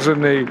fans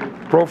and the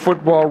pro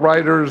football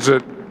writers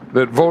that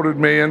that voted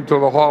me into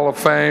the Hall of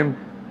Fame,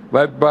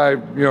 led by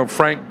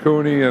Frank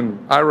Cooney and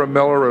Ira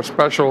Miller. A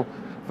special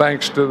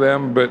thanks to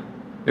them, but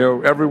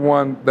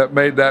everyone that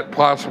made that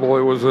possible.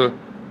 It was a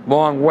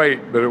long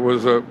wait, but it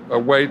was a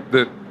wait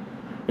that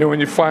when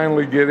you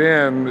finally get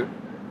in,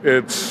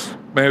 it's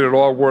made it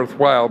all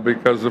worthwhile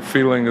because the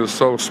feeling is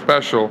so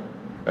special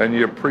and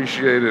you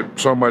appreciate it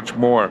so much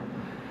more.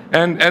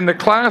 And the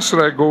class that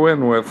I go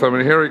in with, I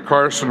mean, Harry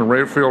Carson and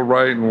Rayfield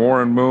Wright and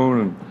Warren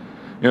Moon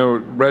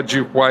and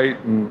Reggie White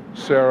and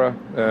Sarah,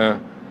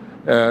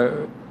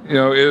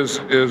 is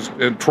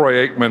and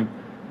Troy Aikman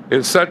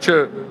is such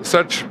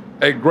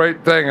a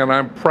great thing, and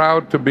I'm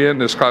proud to be in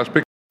this class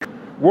because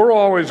we're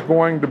always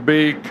going to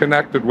be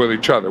connected with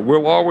each other.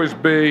 We'll always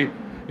be,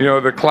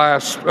 the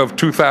class of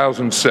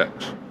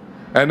 2006,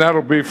 and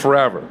that'll be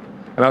forever.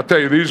 And I'll tell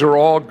you, these are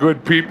all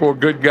good people,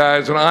 good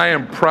guys, and I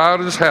am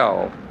proud as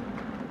hell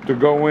to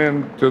go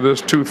into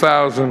this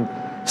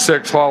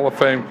 2006 Hall of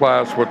Fame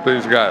class with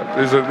these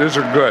guys. These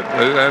are good,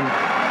 and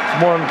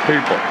one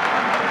people.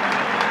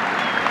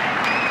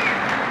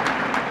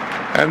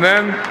 And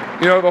then,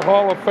 the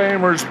Hall of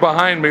Famers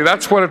behind me.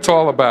 That's what it's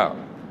all about.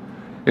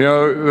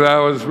 I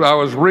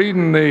was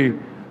reading the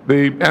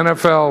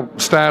NFL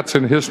stats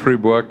and history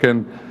book,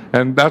 and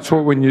that's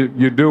what when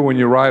you do when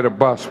you ride a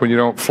bus, when you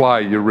don't fly,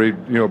 you read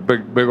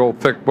big old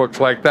thick books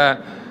like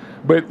that.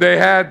 But they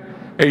had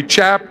a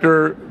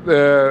chapter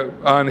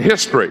on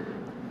history,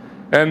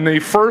 and the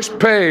first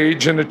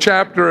page in the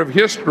chapter of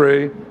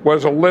history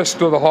was a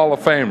list of the Hall of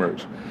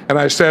Famers. And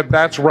I said,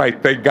 that's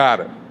right, they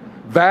got it.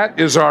 That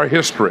is our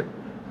history.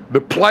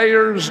 The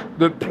players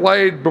that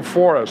played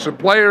before us, the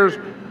players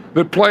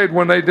that played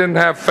when they didn't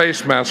have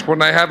face masks, when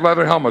they had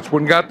leather helmets,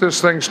 when got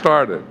this thing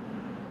started,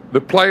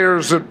 the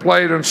players that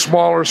played in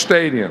smaller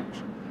stadiums,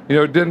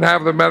 didn't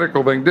have the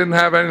medical thing, didn't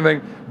have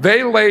anything,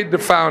 they laid the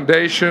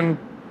foundation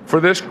for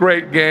this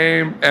great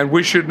game, and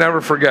we should never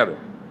forget it.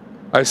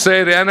 I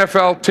say to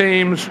NFL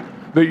teams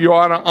that you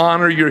ought to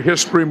honor your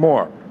history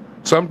more.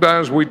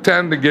 Sometimes we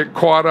tend to get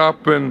caught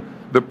up in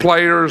the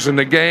players and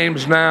the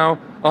games now.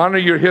 Honor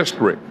your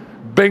history.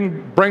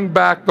 Bring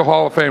back the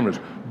Hall of Famers.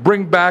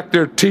 Bring back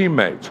their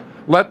teammates.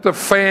 Let the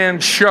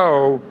fans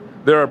show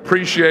their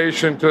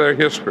appreciation to their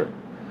history.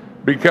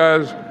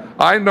 Because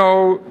I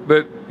know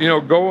that,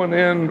 going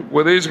in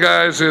with these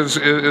guys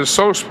is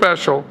so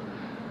special.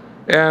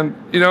 And,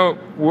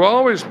 we'll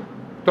always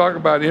talk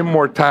about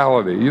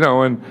immortality,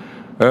 and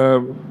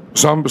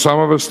some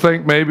of us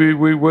think maybe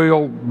we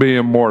will be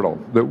immortal,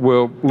 that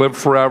we'll live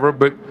forever.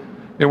 But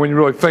when you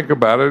really think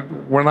about it,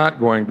 we're not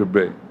going to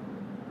be.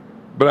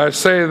 But I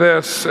say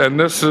this, and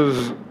this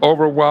is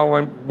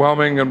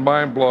overwhelming and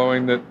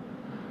mind-blowing, that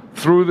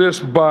through this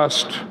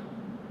bust,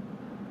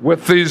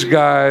 with these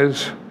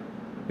guys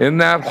in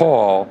that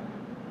hall,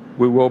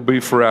 we will be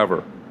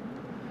forever.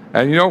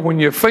 And when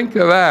you think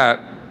of that,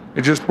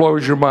 it just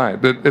blows your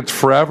mind, that it's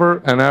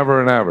forever and ever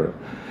and ever.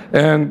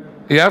 And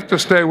you have to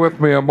stay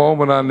with me a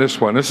moment on this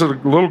one. This is a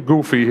little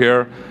goofy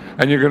here,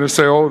 and you're going to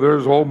say, oh,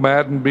 there's old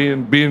Madden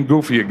being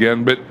goofy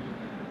again. But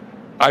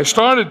I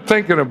started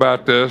thinking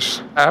about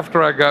this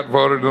after I got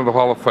voted into the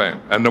Hall of Fame.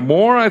 And the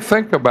more I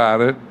think about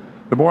it,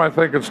 the more I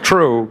think it's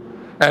true.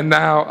 And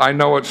now I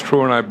know it's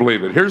true and I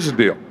believe it. Here's the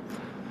deal.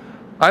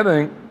 I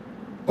think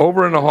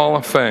over in the Hall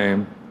of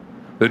Fame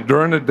that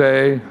during the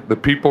day, the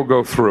people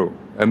go through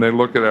and they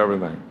look at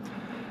everything.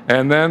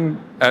 And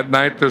then at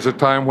night, there's a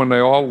time when they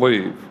all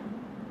leave.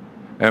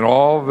 And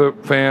all the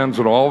fans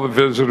and all the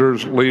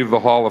visitors leave the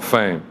Hall of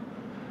Fame.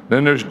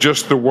 Then there's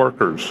just the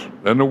workers.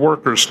 Then the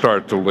workers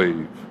start to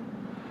leave.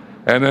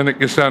 And then it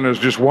gets down, there's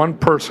just one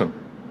person.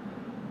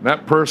 And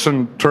that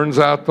person turns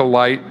out the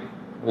light,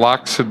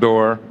 locks the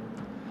door.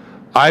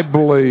 I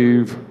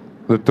believe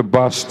that the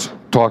busts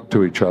talk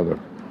to each other.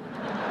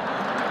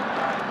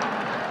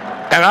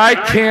 And I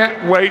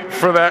can't wait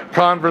for that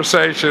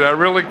conversation. I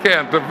really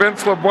can't. To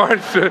Vince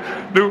LaMarche, to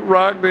Knute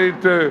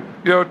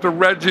Rockne, to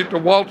Reggie, to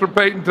Walter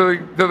Payton,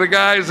 to the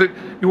guys that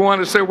you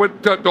want to say,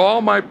 to all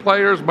my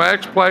players, my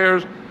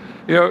ex-players,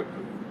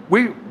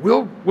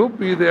 we'll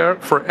be there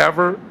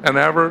forever and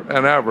ever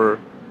and ever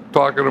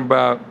talking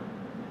about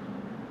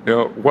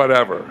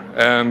whatever.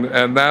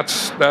 And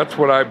that's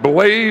what I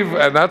believe,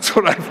 and that's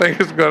what I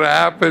think is going to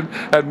happen,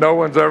 and no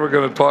one's ever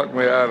going to talk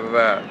me out of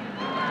that.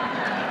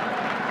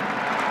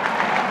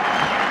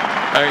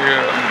 Thank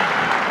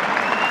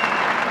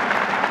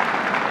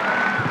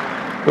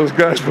you. Those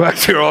guys back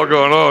there all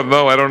going, oh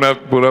no, I don't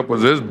have to put up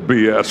with this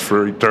BS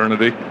for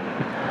eternity.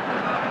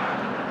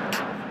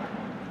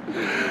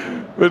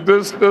 But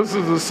this is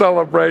a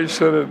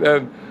celebration,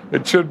 and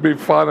it should be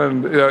fun,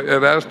 and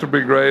it has to be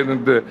great.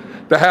 And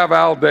to have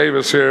Al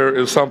Davis here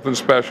is something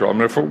special. I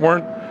mean, if it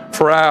weren't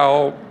for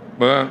Al,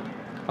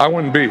 I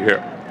wouldn't be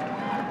here.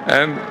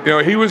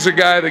 And he was the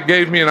guy that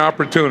gave me an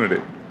opportunity.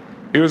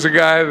 He was a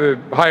guy that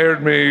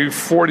hired me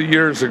 40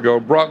 years ago,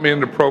 brought me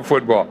into pro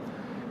football.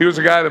 He was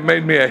a guy that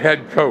made me a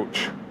head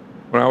coach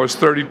when I was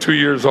 32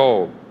 years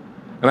old.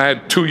 And I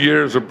had 2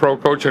 years of pro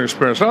coaching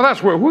experience. Now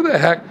that's who the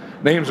heck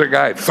names a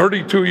guy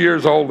 32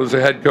 years old as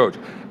a head coach?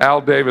 Al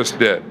Davis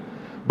did.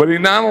 But he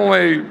not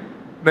only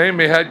named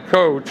me head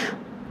coach,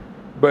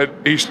 but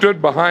he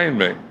stood behind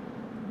me,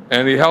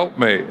 and he helped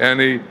me, and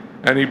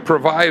he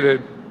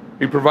provided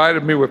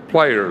me with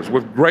players,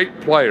 with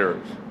great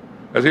players.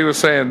 As he was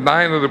saying,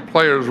 9 of the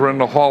players were in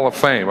the Hall of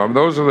Fame. I mean,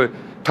 those are the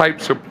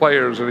types of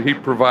players that he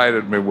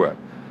provided me with.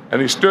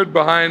 And he stood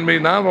behind me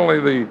not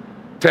only the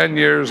 10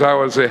 years I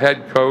was a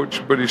head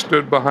coach, but he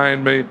stood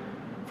behind me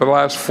for the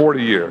last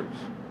 40 years.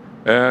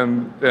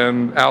 And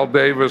Al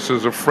Davis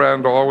is a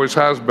friend, always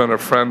has been a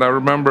friend. I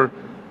remember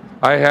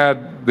I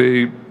had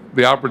the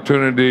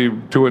opportunity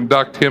to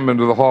induct him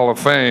into the Hall of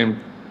Fame,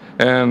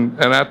 and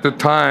at the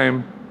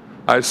time,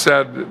 I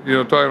said, you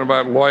know, talking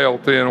about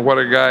loyalty and what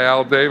a guy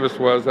Al Davis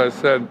was, I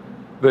said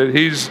that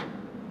he's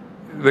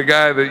the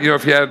guy that, you know,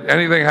 if you had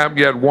anything happen,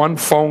 you had one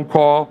phone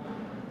call,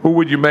 who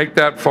would you make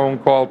that phone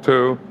call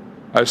to?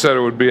 I said it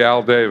would be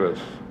Al Davis.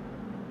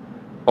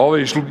 All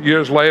these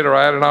years later,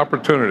 I had an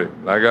opportunity.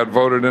 I got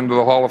voted into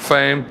the Hall of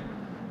Fame.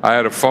 I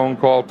had a phone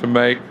call to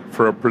make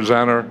for a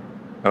presenter,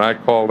 and I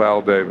called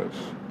Al Davis.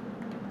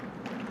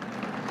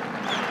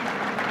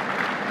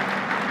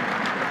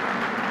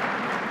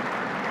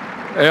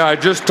 Yeah, I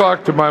just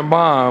talked to my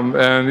mom,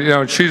 and, you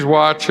know, she's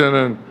watching,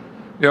 and,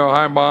 you know,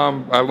 hi,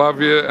 Mom, I love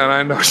you. And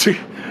I know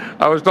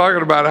I was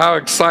talking about how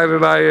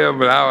excited I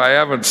am and how I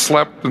haven't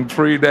slept in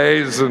 3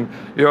 days, and,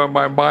 you know,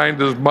 my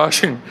mind is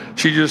mushing.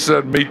 She just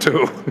said, me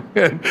too.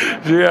 And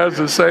she has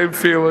the same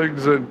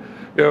feelings, and,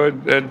 you know,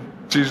 and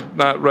she's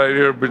not right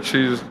here, but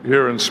she's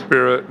here in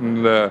spirit,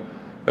 and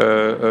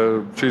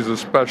she's a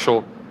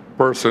special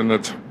person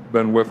that's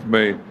been with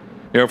me, you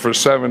know, for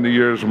 70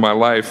 years of my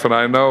life. And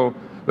I know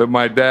that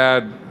my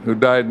dad, who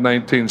died in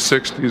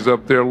 1960, is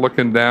up there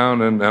looking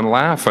down and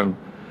laughing.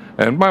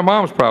 And my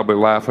mom's probably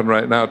laughing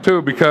right now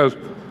too, because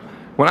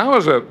when I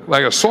was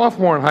like a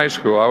sophomore in high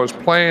school, I was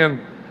playing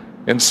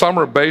in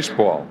summer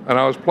baseball, and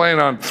I was playing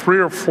on 3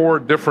 or 4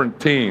 different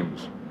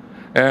teams.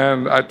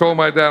 And I told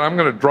my dad, I'm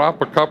going to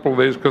drop a couple of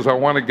these because I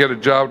want to get a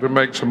job to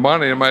make some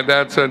money. And my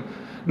dad said,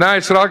 no,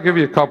 he said, I'll give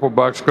you a couple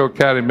bucks, go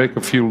caddy, make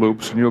a few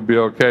loops, and you'll be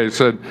okay. He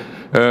said,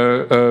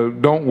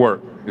 don't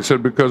work. He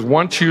said, because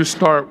once you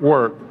start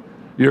work,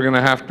 you're going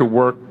to have to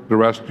work the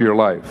rest of your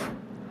life.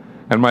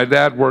 And my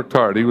dad worked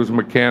hard. He was a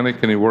mechanic,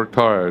 and he worked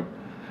hard.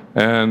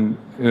 And,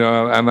 you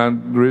know,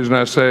 the reason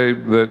I say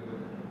that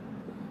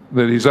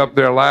he's up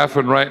there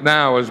laughing right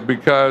now is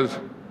because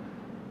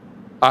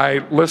I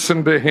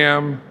listened to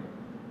him,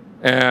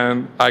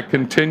 and I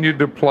continued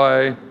to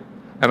play,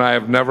 and I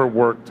have never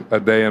worked a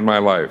day in my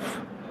life.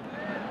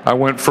 I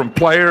went from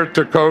player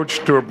to coach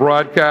to a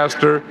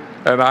broadcaster,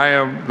 and I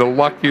am the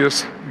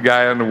luckiest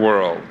guy in the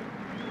world.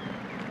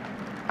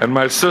 And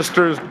my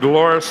sisters,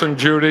 Dolores and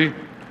Judy,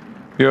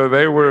 you know,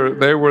 they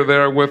were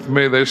there with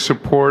me. They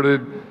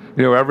supported,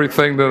 you know,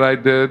 everything that I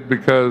did,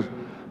 because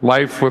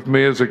life with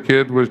me as a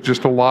kid was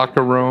just a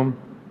locker room.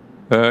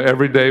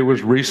 Every day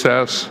was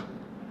recess,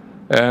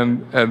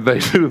 and they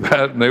knew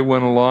that, and they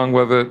went along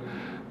with it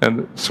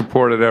and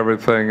supported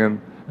everything,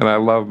 and I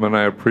love them, and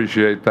I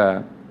appreciate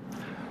that.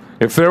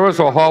 If there was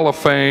a Hall of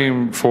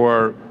Fame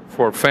for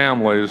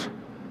families,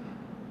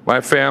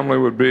 my family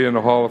would be in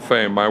the Hall of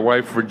Fame. My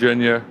wife,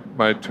 Virginia,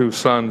 my 2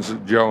 sons,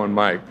 Joe and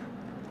Mike.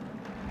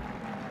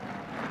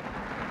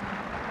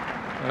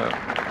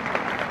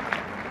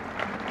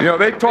 You know,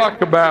 they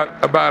talk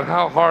about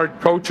how hard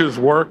coaches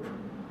work,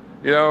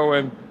 you know,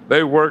 and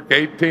they work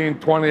 18,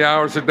 20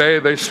 hours a day.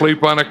 They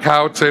sleep on a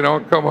couch. They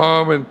don't come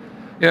home. And,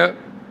 you know,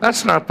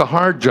 that's not the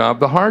hard job.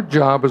 The hard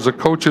job is a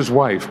coach's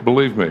wife,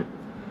 believe me.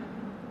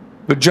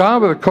 The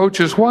job of the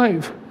coach's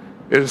wife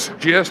is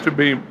she has to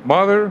be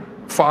mother,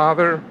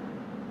 father,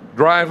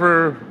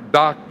 driver,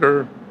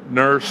 doctor,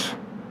 nurse,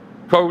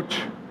 coach,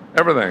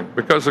 everything,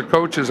 because the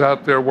coach is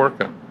out there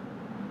working.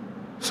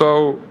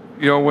 So,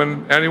 you know,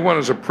 when anyone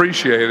is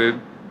appreciated,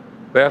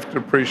 they have to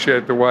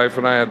appreciate the wife,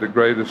 and I had the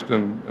greatest,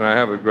 and I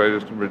have the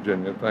greatest in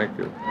Virginia. Thank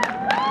you.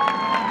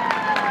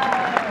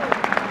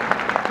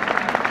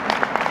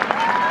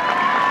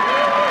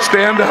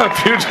 Stand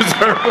up, you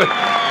deserve it.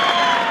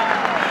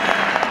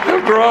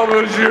 After all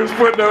those years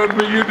putting up with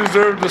me, you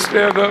deserve to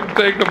stand up and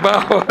take a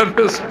bow on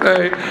this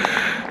day.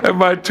 And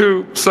my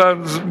 2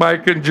 sons,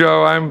 Mike and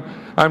Joe,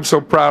 I'm so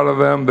proud of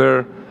them.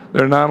 They're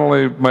not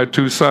only my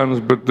 2 sons,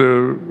 but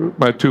they're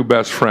my 2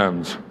 best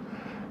friends.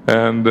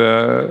 And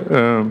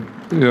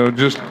you know,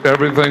 just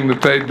everything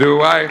that they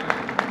do.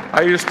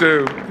 I used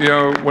to, you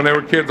know, when they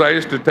were kids, I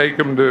used to take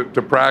them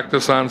to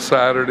practice on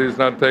Saturdays,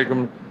 not take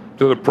them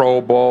to the Pro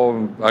Bowl.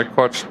 And I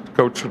coached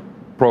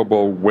Pro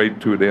Bowl way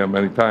too damn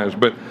many times.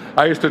 But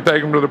I used to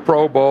take them to the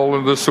Pro Bowl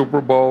and the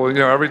Super Bowl, you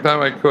know, every time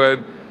I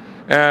could.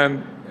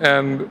 And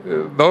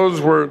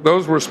those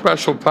were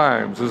special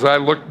times. As I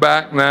look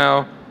back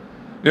now,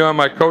 you know, in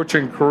my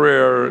coaching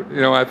career,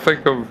 you know, I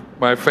think of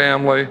my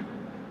family,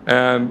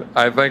 and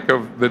I think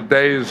of the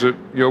days that,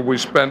 you know, we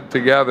spent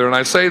together. And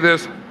I say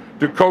this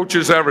to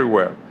coaches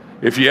everywhere.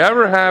 If you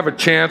ever have a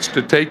chance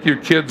to take your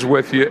kids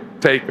with you,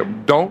 take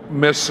them. Don't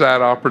miss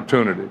that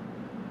opportunity.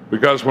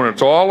 Because when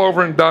it's all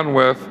over and done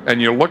with,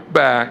 and you look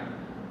back,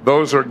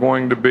 those are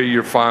going to be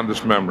your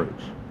fondest memories.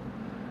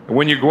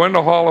 when you go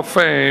into Hall of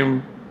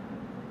Fame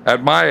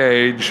at my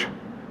age,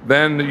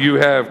 then you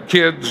have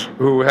kids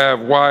who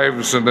have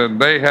wives, and then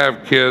they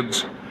have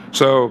kids.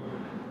 So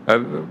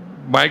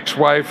Mike's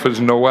wife is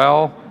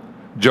Noelle,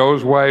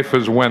 Joe's wife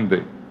is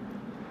Wendy.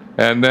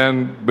 And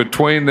then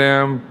between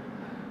them,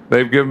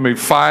 they've given me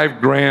 5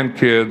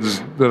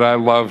 grandkids that I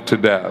love to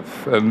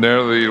death, and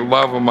they're the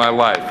love of my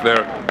life.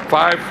 They're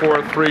 5,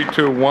 4, 3,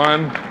 2,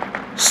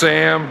 1,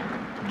 Sam,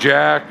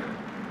 Jack,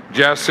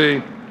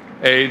 Jesse,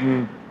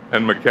 Aiden,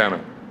 and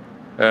McKenna.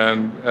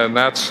 And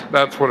that's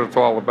what it's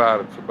all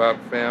about. It's about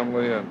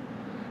family and,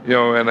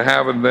 and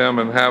having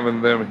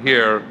them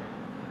here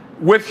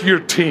with your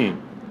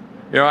team.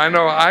 I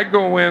know I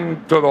go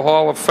into the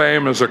Hall of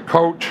Fame as a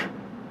coach,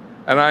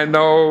 and I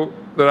know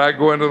that I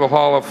go into the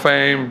Hall of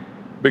Fame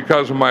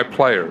because of my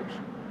players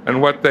and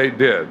what they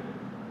did.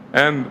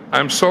 And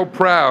I'm so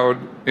proud,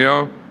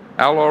 Al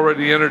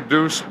already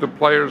introduced the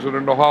players that are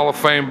in the Hall of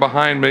Fame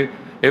behind me.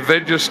 If they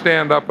just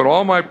stand up, and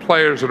all my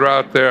players that are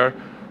out there,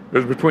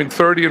 there's between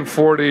 30 and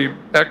 40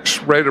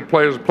 ex-Raider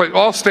players,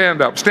 all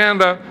stand up,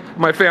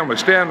 my family,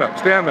 stand up.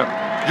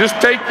 Just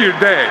take your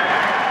day.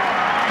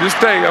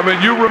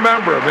 You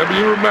remember them.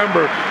 You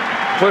remember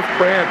Cliff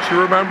Branch,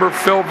 you remember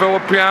Phil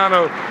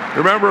Villapiano, you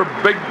remember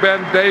Big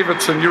Ben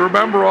Davidson, you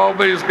remember all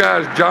these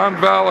guys, John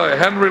Valla,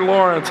 Henry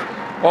Lawrence,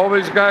 all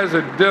these guys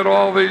that did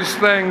all these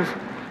things.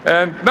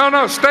 And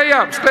no, stay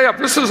up.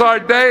 This is our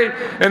day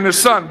in the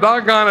sun.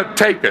 Doggone it,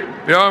 take it.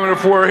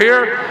 If we're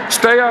here,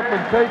 stay up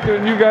and take it,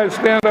 and you guys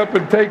stand up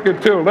and take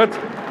it too.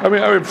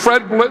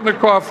 Fred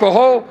Blitnikoff, the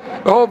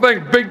whole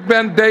thing, Big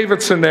Ben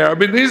Davidson there.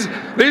 These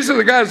are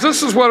the guys.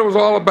 This is what it was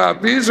all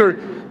about. These are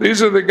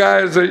the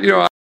guys that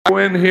I go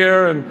in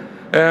here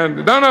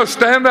and no,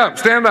 stand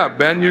up,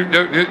 Ben.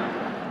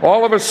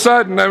 All of a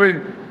sudden,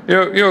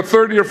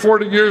 30 or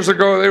 40 years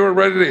ago, they were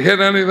ready to hit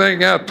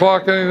anything,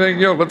 talk anything,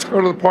 let's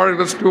go to the party,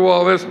 let's do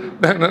all this.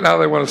 Now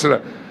they want to sit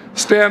up.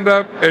 Stand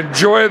up,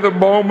 enjoy the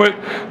moment.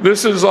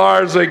 This is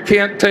ours. They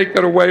can't take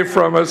it away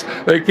from us.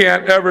 They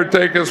can't ever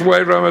take us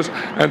away from us.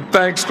 And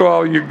thanks to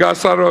all you,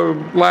 Gus,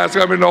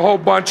 the whole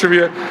bunch of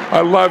you.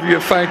 I love you.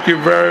 Thank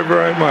you very,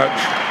 very much.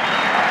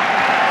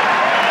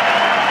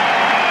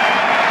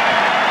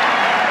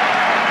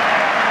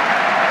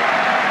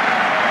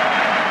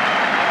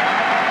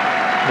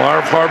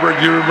 Marv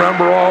Hubbard, you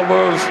remember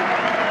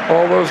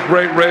all those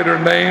great Raider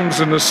names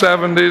in the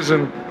 70s,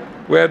 and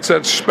we had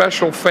such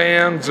special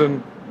fans,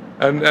 and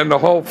the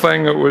whole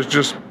thing, it was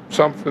just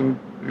something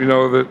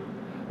that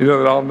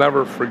I'll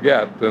never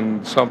forget,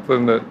 and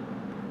something that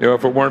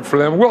if it weren't for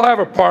them, we'll have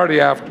a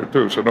party after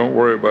too, so don't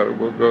worry about it.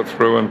 We'll go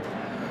through, and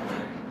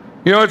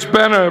it's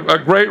been a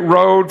great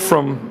road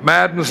from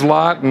Madden's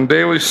lot in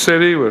Daly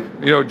City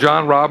with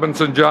John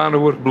Robinson. John,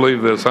 who would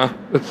believe this, huh?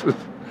 It's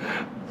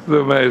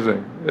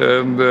amazing.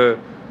 And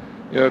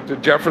to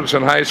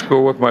Jefferson High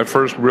School with my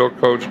first real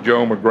coach,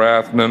 Joe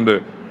McGrath, and then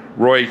to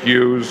Roy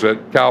Hughes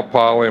at Cal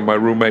Poly, and my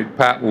roommate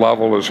Pat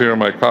Lovell is here,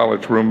 my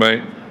college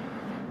roommate.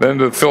 Then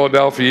to the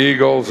Philadelphia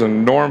Eagles,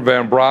 and Norm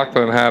Van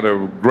Brocklin had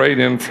a great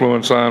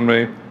influence on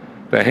me.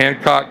 To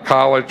Hancock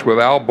College with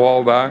Al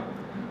Baldock.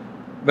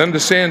 Then to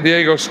San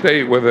Diego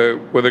State with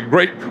a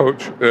great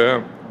coach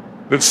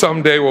that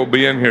someday will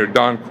be in here,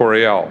 Don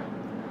Coryell.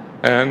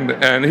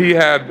 And he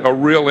had a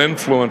real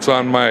influence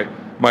on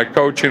my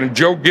coaching, and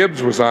Joe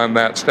Gibbs was on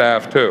that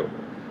staff too.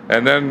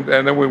 And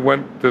then we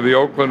went to the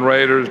Oakland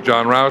Raiders.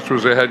 John Roush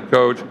was the head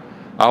coach.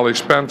 Ollie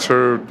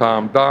Spencer,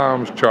 Tom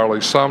Doms,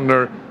 Charlie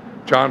Sumner,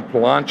 John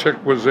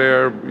Polanchik was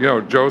there.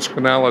 Joe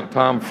Scannella,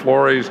 Tom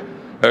Flores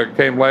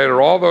came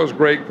later. All those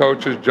great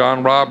coaches,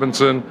 John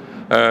Robinson.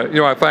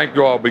 I thank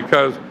you all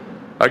because,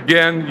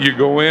 again, you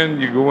go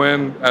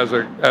in as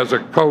a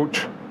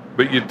coach,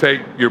 but you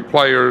take your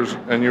players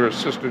and your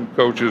assistant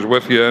coaches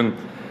with you, and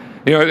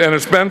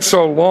it's been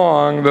so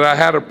long that I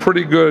had a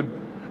pretty good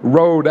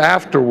road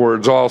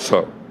afterwards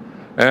also.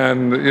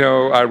 And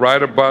I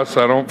ride a bus,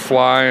 I don't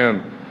fly,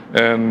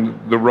 and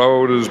the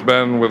road has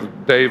been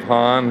with Dave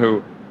Hahn,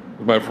 who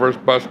was my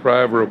first bus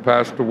driver, who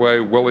passed away,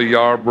 Willie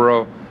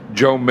Yarborough,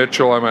 Joe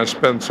Mitchell. I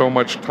spend so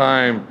much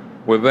time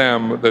with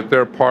them that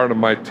they're part of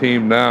my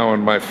team now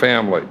and my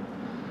family.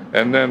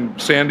 And then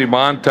Sandy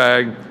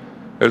Montag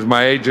is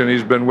my agent.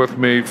 He's been with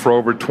me for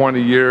over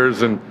 20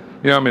 years, and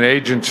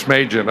agent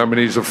schmagent.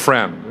 He's a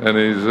friend, and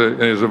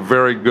he's a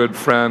very good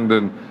friend,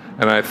 and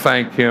I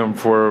thank him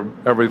for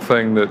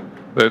everything that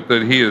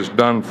he has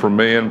done for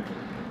me. And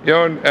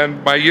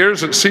and my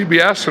years at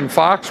CBS and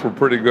Fox were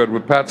pretty good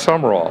with Pat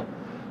Summerall,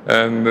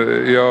 and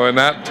and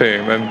that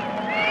team,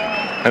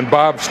 and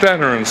Bob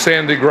Stenner and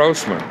Sandy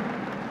Grossman.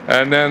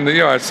 And then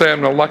I say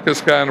I'm the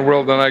luckiest guy in the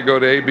world. Then I go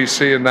to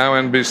ABC and now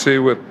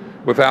NBC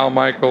with Al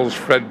Michaels,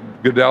 Fred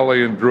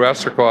Godelli, and Drew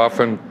Esikoff.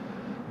 And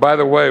by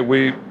the way,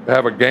 we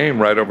have a game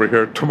right over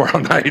here tomorrow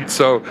night.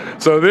 So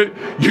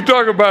you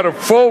talk about a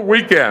full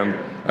weekend.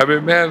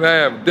 Man, they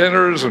have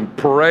dinners and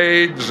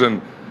parades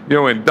and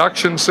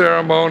induction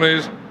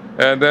ceremonies,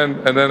 and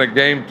then a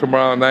game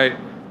tomorrow night,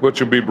 which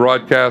will be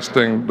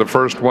broadcasting the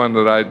first one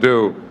that I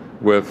do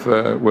with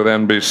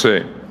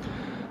NBC.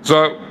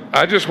 So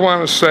I just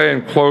want to say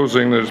in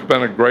closing that it's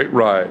been a great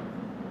ride.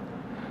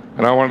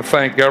 And I want to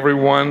thank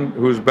everyone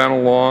who's been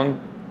along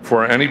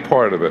for any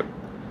part of it.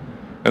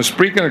 And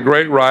speaking of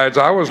great rides,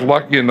 I was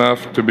lucky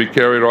enough to be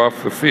carried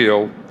off the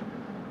field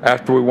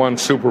after we won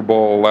Super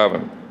Bowl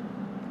 11.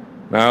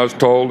 Now, I was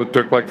told it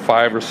took like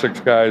 5 or 6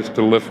 guys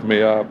to lift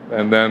me up,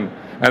 and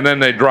then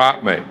they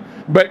dropped me.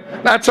 But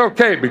that's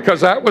okay,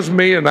 because that was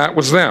me and that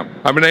was them.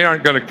 I mean, they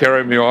aren't going to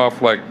carry me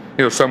off like,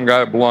 some guy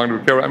that belonged to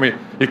a carrier. I mean,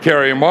 you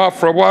carry him off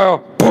for a while,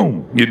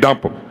 boom, you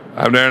dump him.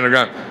 I'm there in the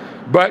ground.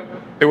 But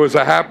it was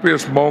the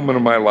happiest moment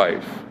of my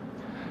life.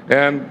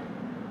 And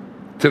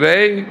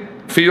today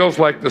feels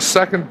like the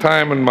second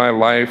time in my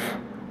life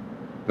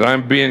that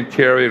I'm being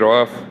carried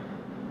off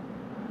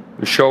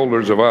the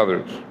shoulders of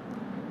others.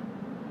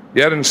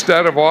 Yet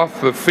instead of off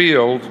the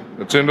field,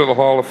 it's into the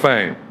Hall of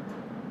Fame.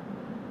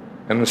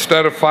 And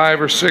instead of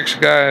 5 or 6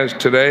 guys,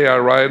 today I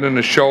ride in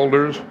the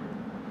shoulders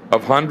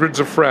of hundreds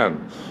of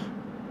friends,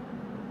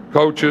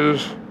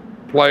 coaches,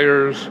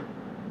 players,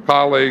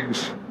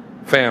 colleagues,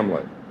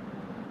 family.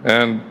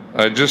 And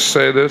I just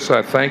say this,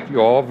 I thank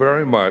you all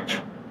very much.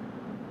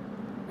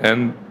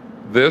 And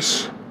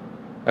this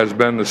has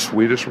been the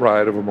sweetest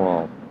ride of them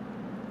all.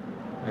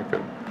 Thank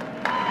you.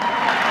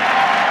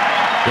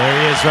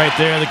 There he is right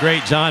there, the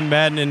great John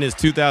Madden in his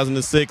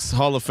 2006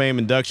 Hall of Fame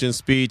induction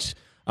speech.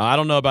 I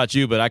don't know about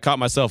you, but I caught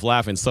myself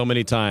laughing so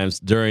many times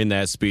during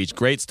that speech.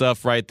 Great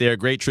stuff right there.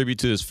 Great tribute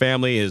to his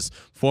family, his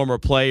former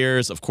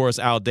players, of course,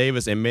 Al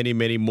Davis, and many,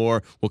 many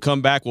more. We'll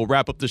come back. We'll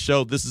wrap up the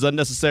show. This is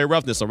Unnecessary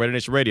Roughness on Raider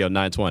Nation Radio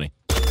 920.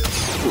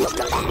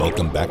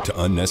 Welcome back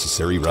to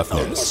Unnecessary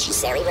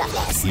Roughness.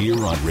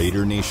 Here on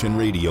Raider Nation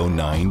Radio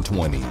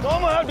 920. I'm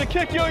going to have to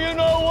kick you, you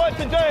know what,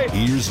 today.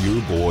 Here's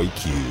your boy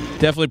Q.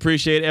 Definitely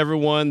appreciate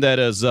everyone that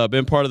has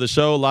been part of the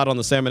show. A lot on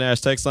the Salmon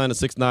Ash text line at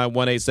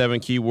 69187,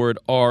 keyword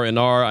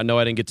R&R. I know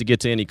I didn't get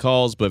to any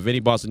calls, but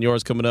Vinny Bonsignore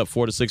is coming up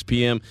 4 to 6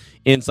 p.m.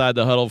 inside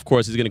the huddle. Of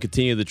course, he's going to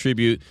continue the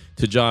tribute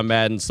to John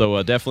Madden.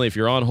 So definitely, if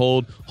you're on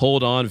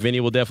hold on. Vinny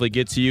will definitely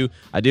get to you.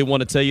 I did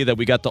want to tell you that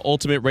we got the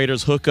Ultimate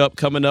Raiders hookup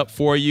coming up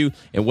for you.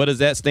 And what does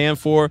that stand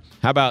for?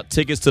 How about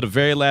tickets to the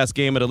very last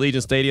game at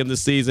Allegiant Stadium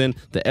this season,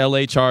 the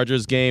LA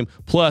Chargers game,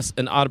 plus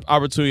an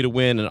opportunity to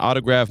win an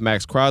autographed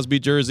Max Crosby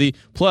jersey,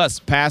 plus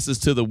passes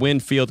to the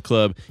Winfield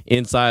Club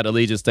inside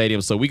Allegiant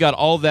Stadium. So we got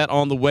all that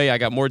on the way. I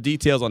got more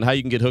details on how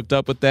you can get hooked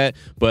up with that.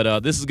 But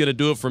this is going to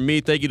do it for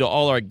me. Thank you to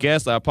all our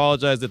guests. I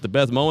apologize that the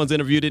Beth Mowins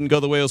interview didn't go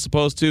the way it was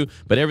supposed to,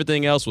 but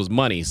everything else was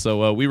money.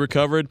 So we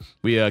recovered.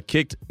 We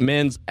kicked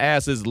men's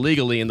asses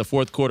legally in the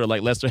fourth quarter,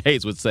 like Lester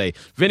Hayes would say.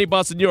 Vinny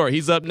Bonsignore,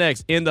 he's up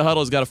next. In the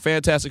Huddle has got a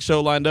fantastic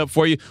show lined up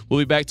for you. We'll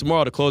be back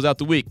tomorrow to close out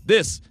the week.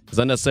 This is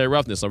Unnecessary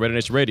Roughness on Raider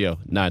Nation Radio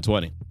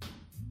 920.